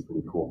that's been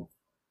pretty cool.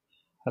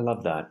 I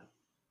love that.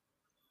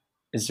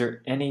 Is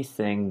there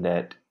anything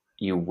that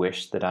you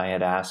wish that I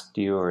had asked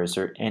you, or is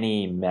there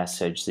any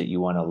message that you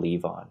want to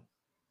leave on?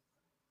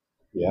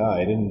 Yeah,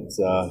 I didn't,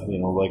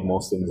 like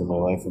most things in my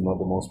life, I'm not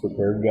the most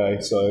prepared guy.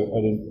 So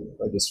I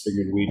just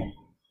figured we'd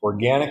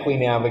organically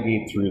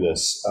navigate through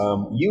this.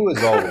 You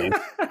as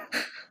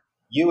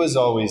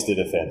always did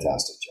a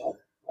fantastic job.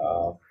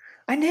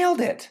 I nailed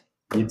it.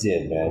 You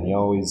did, man. You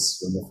always,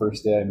 from the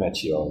first day I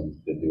met you, all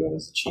you've been doing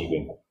is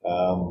achieving.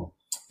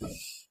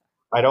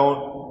 I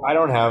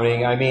don't have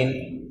any. I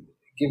mean,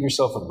 give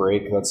yourself a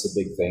break. That's the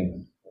big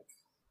thing.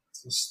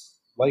 It's just,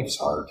 life's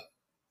hard.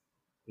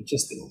 It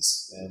just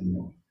is.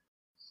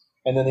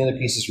 And then the other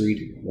piece is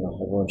reading.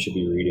 Everyone should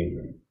be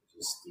reading.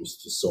 There's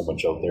just so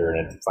much out there,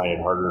 and I find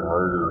it harder and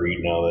harder to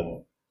read now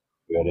that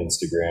you got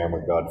Instagram,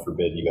 or God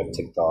forbid, you got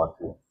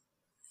TikTok or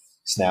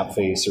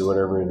Snapface or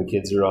whatever the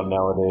kids are on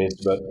nowadays.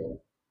 But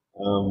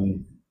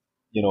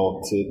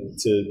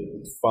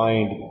to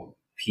find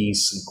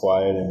peace and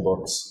quiet in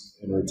books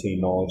and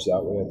retain knowledge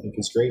that way, I think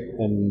is great.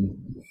 And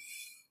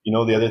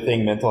the other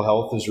thing, mental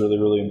health is really,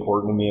 really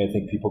important to me. I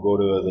think people go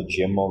to the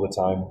gym all the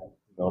time,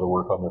 to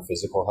work on their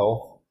physical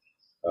health.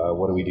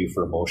 What do we do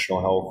for emotional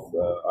health?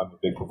 I'm a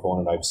big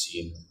proponent. I've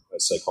seen a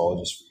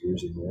psychologist for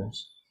years and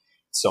years.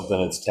 It's something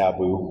that's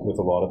taboo with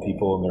a lot of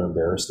people, and they're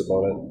embarrassed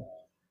about it.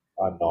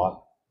 I'm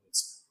not.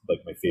 It's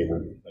like my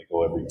favorite. I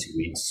go every 2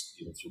 weeks,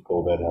 even through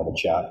COVID, have a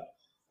chat.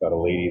 Got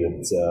a lady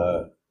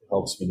that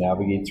helps me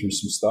navigate through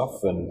some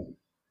stuff, and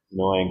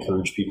I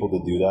encourage people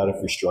to do that if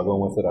you're struggling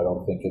with it. I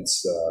don't think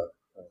it's a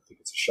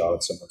shot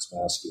at someone's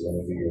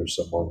masculinity or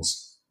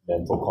someone's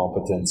mental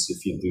competence.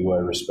 If you do, I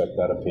respect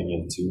that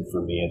opinion too.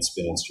 For me, it's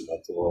been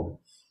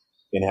instrumental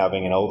in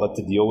having an outlet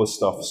to deal with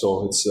stuff.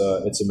 So it's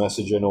a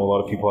message. I know a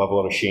lot of people have a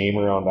lot of shame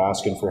around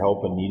asking for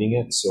help and needing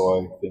it. So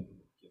I think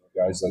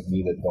guys like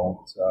me that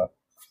don't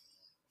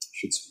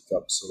should speak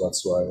up. So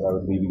that's why I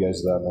would leave you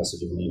guys with that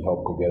message. If you need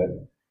help, go get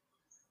it.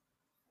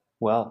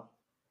 Well,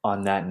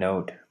 on that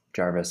note,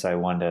 Jarvis, I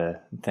want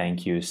to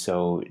thank you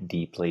so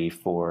deeply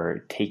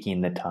for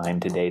taking the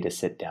time today to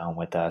sit down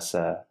with us.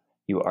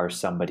 You are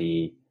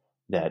somebody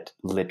that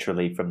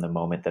literally from the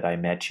moment that I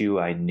met you,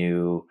 I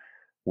knew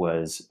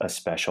was a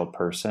special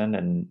person,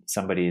 and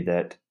somebody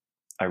that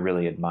I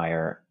really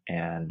admire.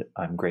 And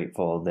I'm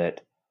grateful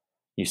that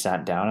you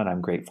sat down, and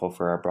I'm grateful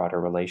for our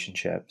broader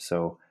relationship.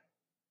 So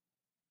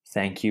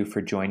thank you for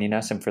joining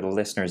us. And for the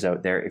listeners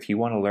out there, if you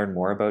want to learn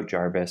more about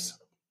Jarvis,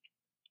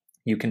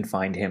 you can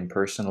find him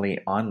personally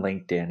on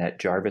LinkedIn at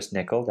Jarvis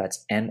Nicol.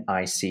 That's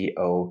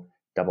NICOLL.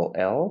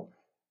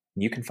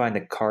 You can find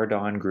the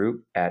Cardon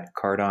Group at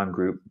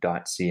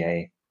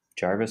cardongroup.ca.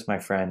 Jarvis, my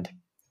friend,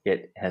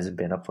 it has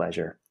been a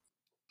pleasure.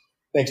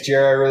 Thanks,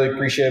 Jared. I really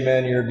appreciate it,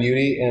 man. You're a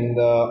beauty. And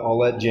I'll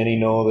let Jenny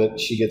know that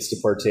she gets to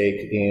partake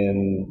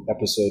in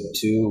episode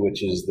 2,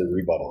 which is the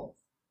rebuttal.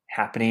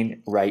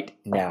 Happening right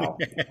now.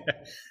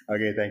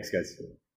 Okay, thanks, guys.